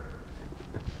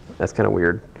 That's kind of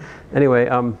weird. Anyway,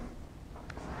 all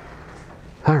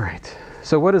right.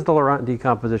 So what does the Laurent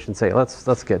decomposition say?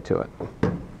 Let's get to it.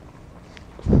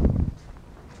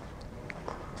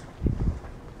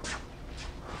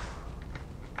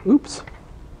 Oops.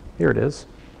 Here it is.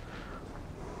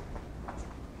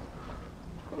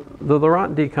 The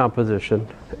Laurent decomposition.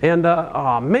 And,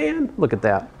 oh man, look at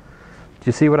that. Do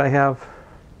you see what I have?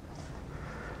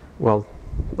 Well,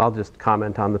 I'll just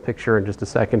comment on the picture in just a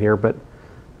second here, but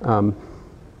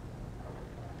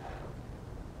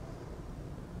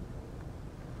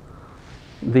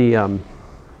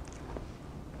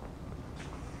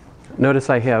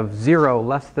notice I have 0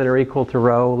 less than or equal to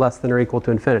rho, less than or equal to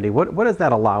infinity. What is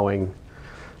that allowing?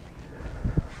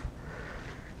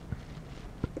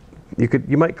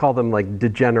 You might call them like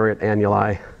degenerate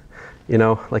annuli. You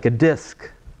know, like a disk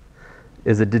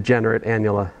is a degenerate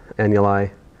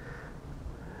annuli.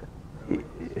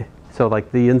 So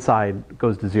like the inside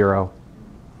goes to 0.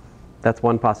 That's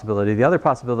one possibility. The other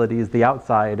possibility is the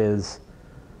outside is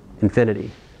infinity.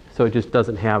 So it just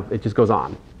doesn't have, it just goes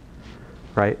on,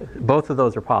 right? Both of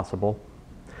those are possible.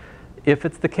 If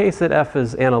it's the case that f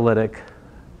is analytic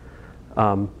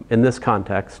in this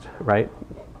context, right,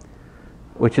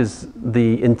 which is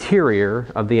the interior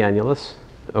of the annulus,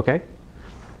 okay,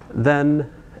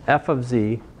 then f of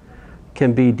z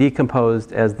can be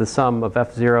decomposed as the sum of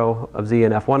f0 of z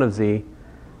and f1 of z.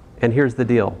 And here's the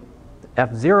deal.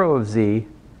 f0 of z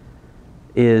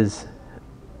is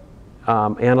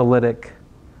analytic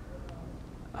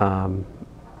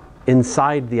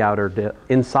inside the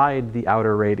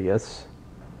outer radius,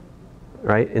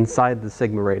 right? Inside the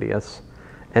sigma radius.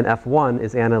 And f1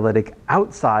 is analytic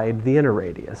outside the inner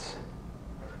radius.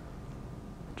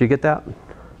 Do you get that?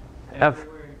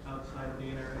 Everywhere outside the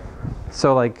inner ring.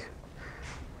 So like,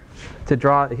 to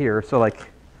draw it here, so like,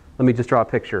 let me just draw a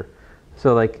picture.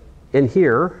 So like, in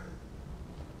here,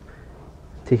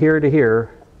 to here,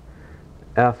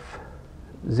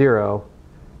 f0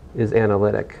 is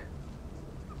analytic.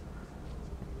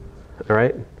 All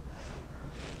right?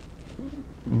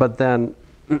 But then,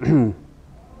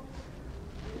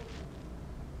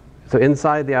 so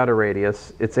inside the outer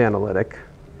radius, it's analytic.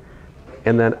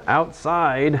 And then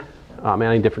outside, oh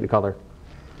man, I need a different color.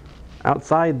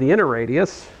 Outside the inner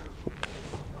radius,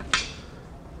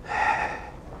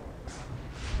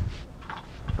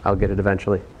 I'll get it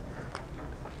eventually.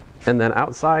 And then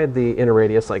outside the inner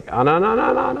radius, like on and on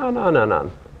and on and on and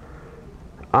on.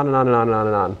 On and on and on and on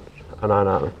and on. On and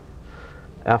on.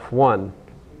 F1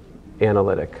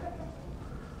 analytic.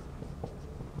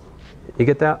 You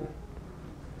get that?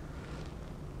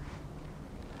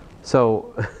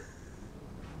 So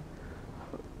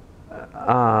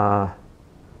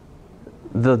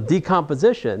the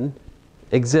decomposition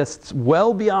exists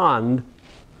well beyond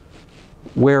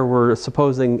where we're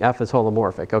supposing F is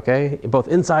holomorphic, okay? Both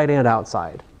inside and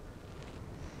outside.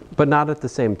 But not at the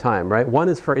same time, right? One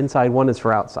is for inside, one is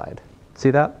for outside.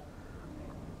 See that?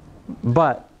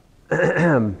 But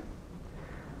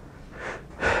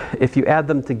if you add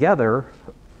them together,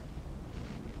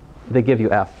 they give you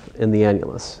F in the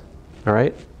annulus, all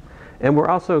right? And we're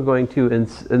also going to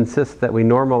insist that we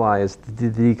normalize the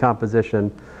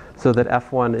decomposition so that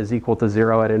F1 is equal to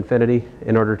 0 at infinity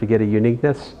in order to get a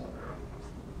uniqueness.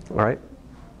 All right?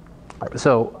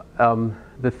 So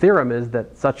the theorem is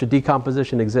that such a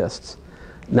decomposition exists.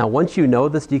 Now, once you know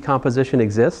this decomposition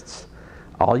exists,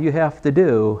 all you have to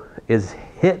do is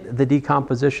hit the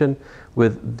decomposition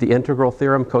with the integral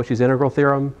theorem, Cauchy's integral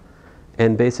theorem,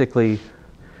 and basically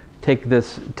take the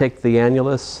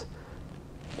annulus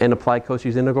and apply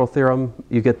Cauchy's integral theorem.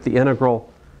 You get the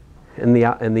integral in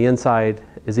the inside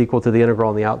is equal to the integral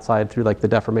on the outside through like the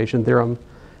deformation theorem,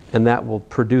 and that will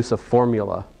produce a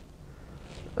formula.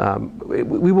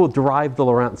 We will derive the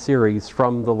Laurent series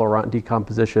from the Laurent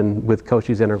decomposition with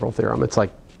Cauchy's integral theorem. It's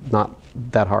like not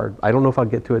that hard. I don't know if I'll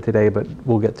get to it today, but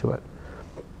we'll get to it.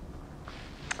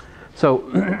 So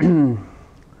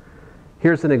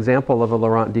here's an example of a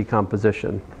Laurent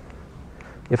decomposition.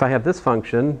 If I have this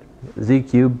function, z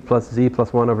cubed plus z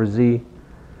plus 1 over z,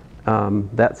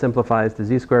 that simplifies to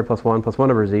z squared plus 1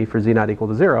 over z for z not equal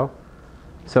to 0.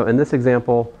 So in this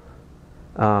example,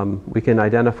 we can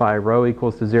identify rho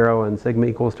equals to 0 and sigma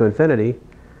equals to infinity.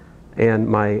 And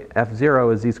my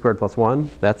f0 is z squared plus 1.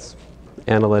 That's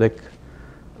analytic,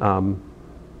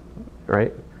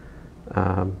 right?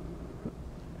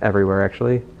 Everywhere,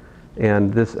 actually.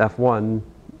 And this f1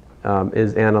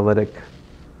 is analytic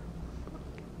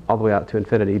all the way out to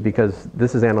infinity, because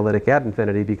this is analytic at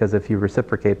infinity, because if you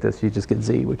reciprocate this, you just get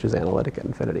z, which is analytic at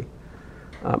infinity.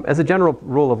 As a general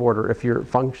rule of order, if your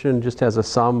function just has a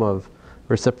sum of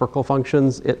reciprocal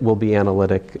functions, it will be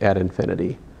analytic at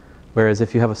infinity. Whereas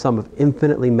if you have a sum of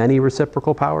infinitely many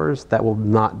reciprocal powers, that will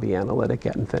not be analytic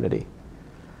at infinity.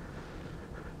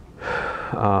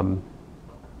 No,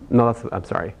 I'm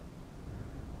sorry.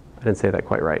 I didn't say that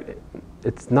quite right.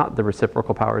 It's not the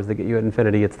reciprocal powers that get you at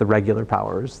infinity, it's the regular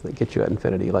powers that get you at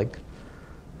infinity. Like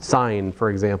sine, for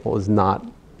example, is not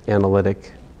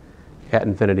analytic at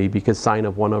infinity because sine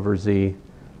of 1 over z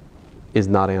is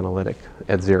not analytic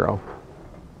at 0.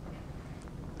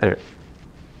 Anyway.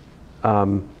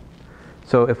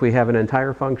 So if we have an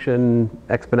entire function,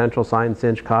 exponential, sine,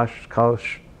 sinh,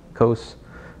 cos,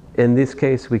 in this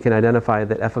case we can identify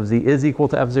that f of z is equal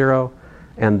to f0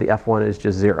 and the f1 is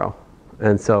just 0.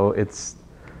 And so it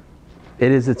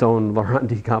is its own Laurent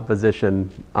decomposition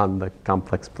on the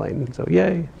complex plane. So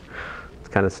yay. It's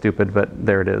kind of stupid, but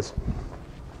there it is.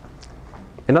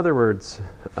 In other words,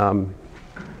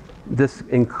 this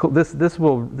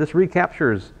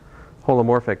recaptures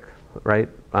holomorphic, right,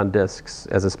 on disks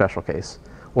as a special case,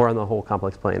 or on the whole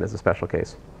complex plane as a special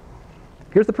case.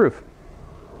 Here's the proof.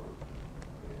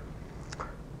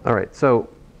 All right, so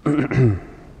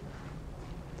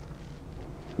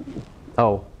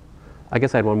oh, I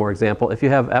guess I had one more example. If you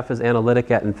have f is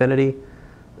analytic at infinity,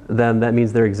 then that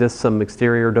means there exists some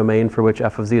exterior domain for which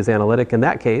f of z is analytic. In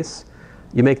that case,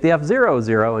 you make the f0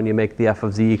 0, and you make the f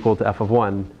of z equal to f of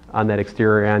 1 on that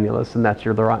exterior annulus, and that's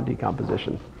your Laurent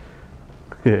decomposition.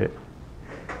 All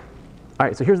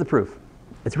right, so here's the proof.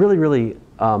 It's really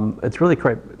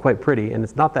quite pretty, and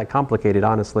it's not that complicated,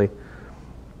 honestly.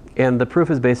 And the proof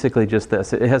is basically just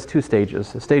this. It has two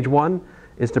stages. Stage 1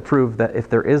 is to prove that if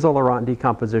there is a Laurent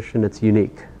decomposition, it's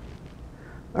unique.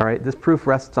 All right, this proof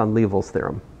rests on Leibel's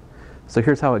theorem. So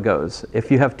here's how it goes.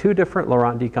 If you have two different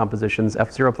Laurent decompositions,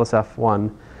 f0 plus f1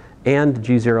 and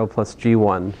g0 plus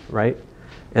g1, right?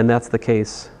 And that's the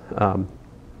case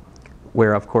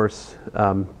where, of course,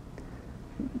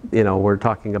 we're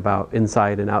talking about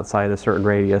inside and outside a certain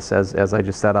radius, as I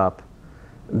just set up.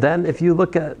 Then if you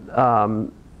look at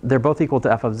they're both equal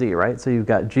to f of z, right? So you've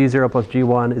got g0 plus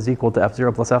g1 is equal to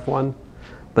f0 plus f1.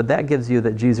 But that gives you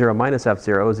that g0 minus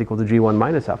f0 is equal to g1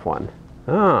 minus f1.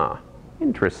 Ah,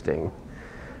 interesting.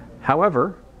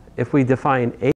 However, if we define a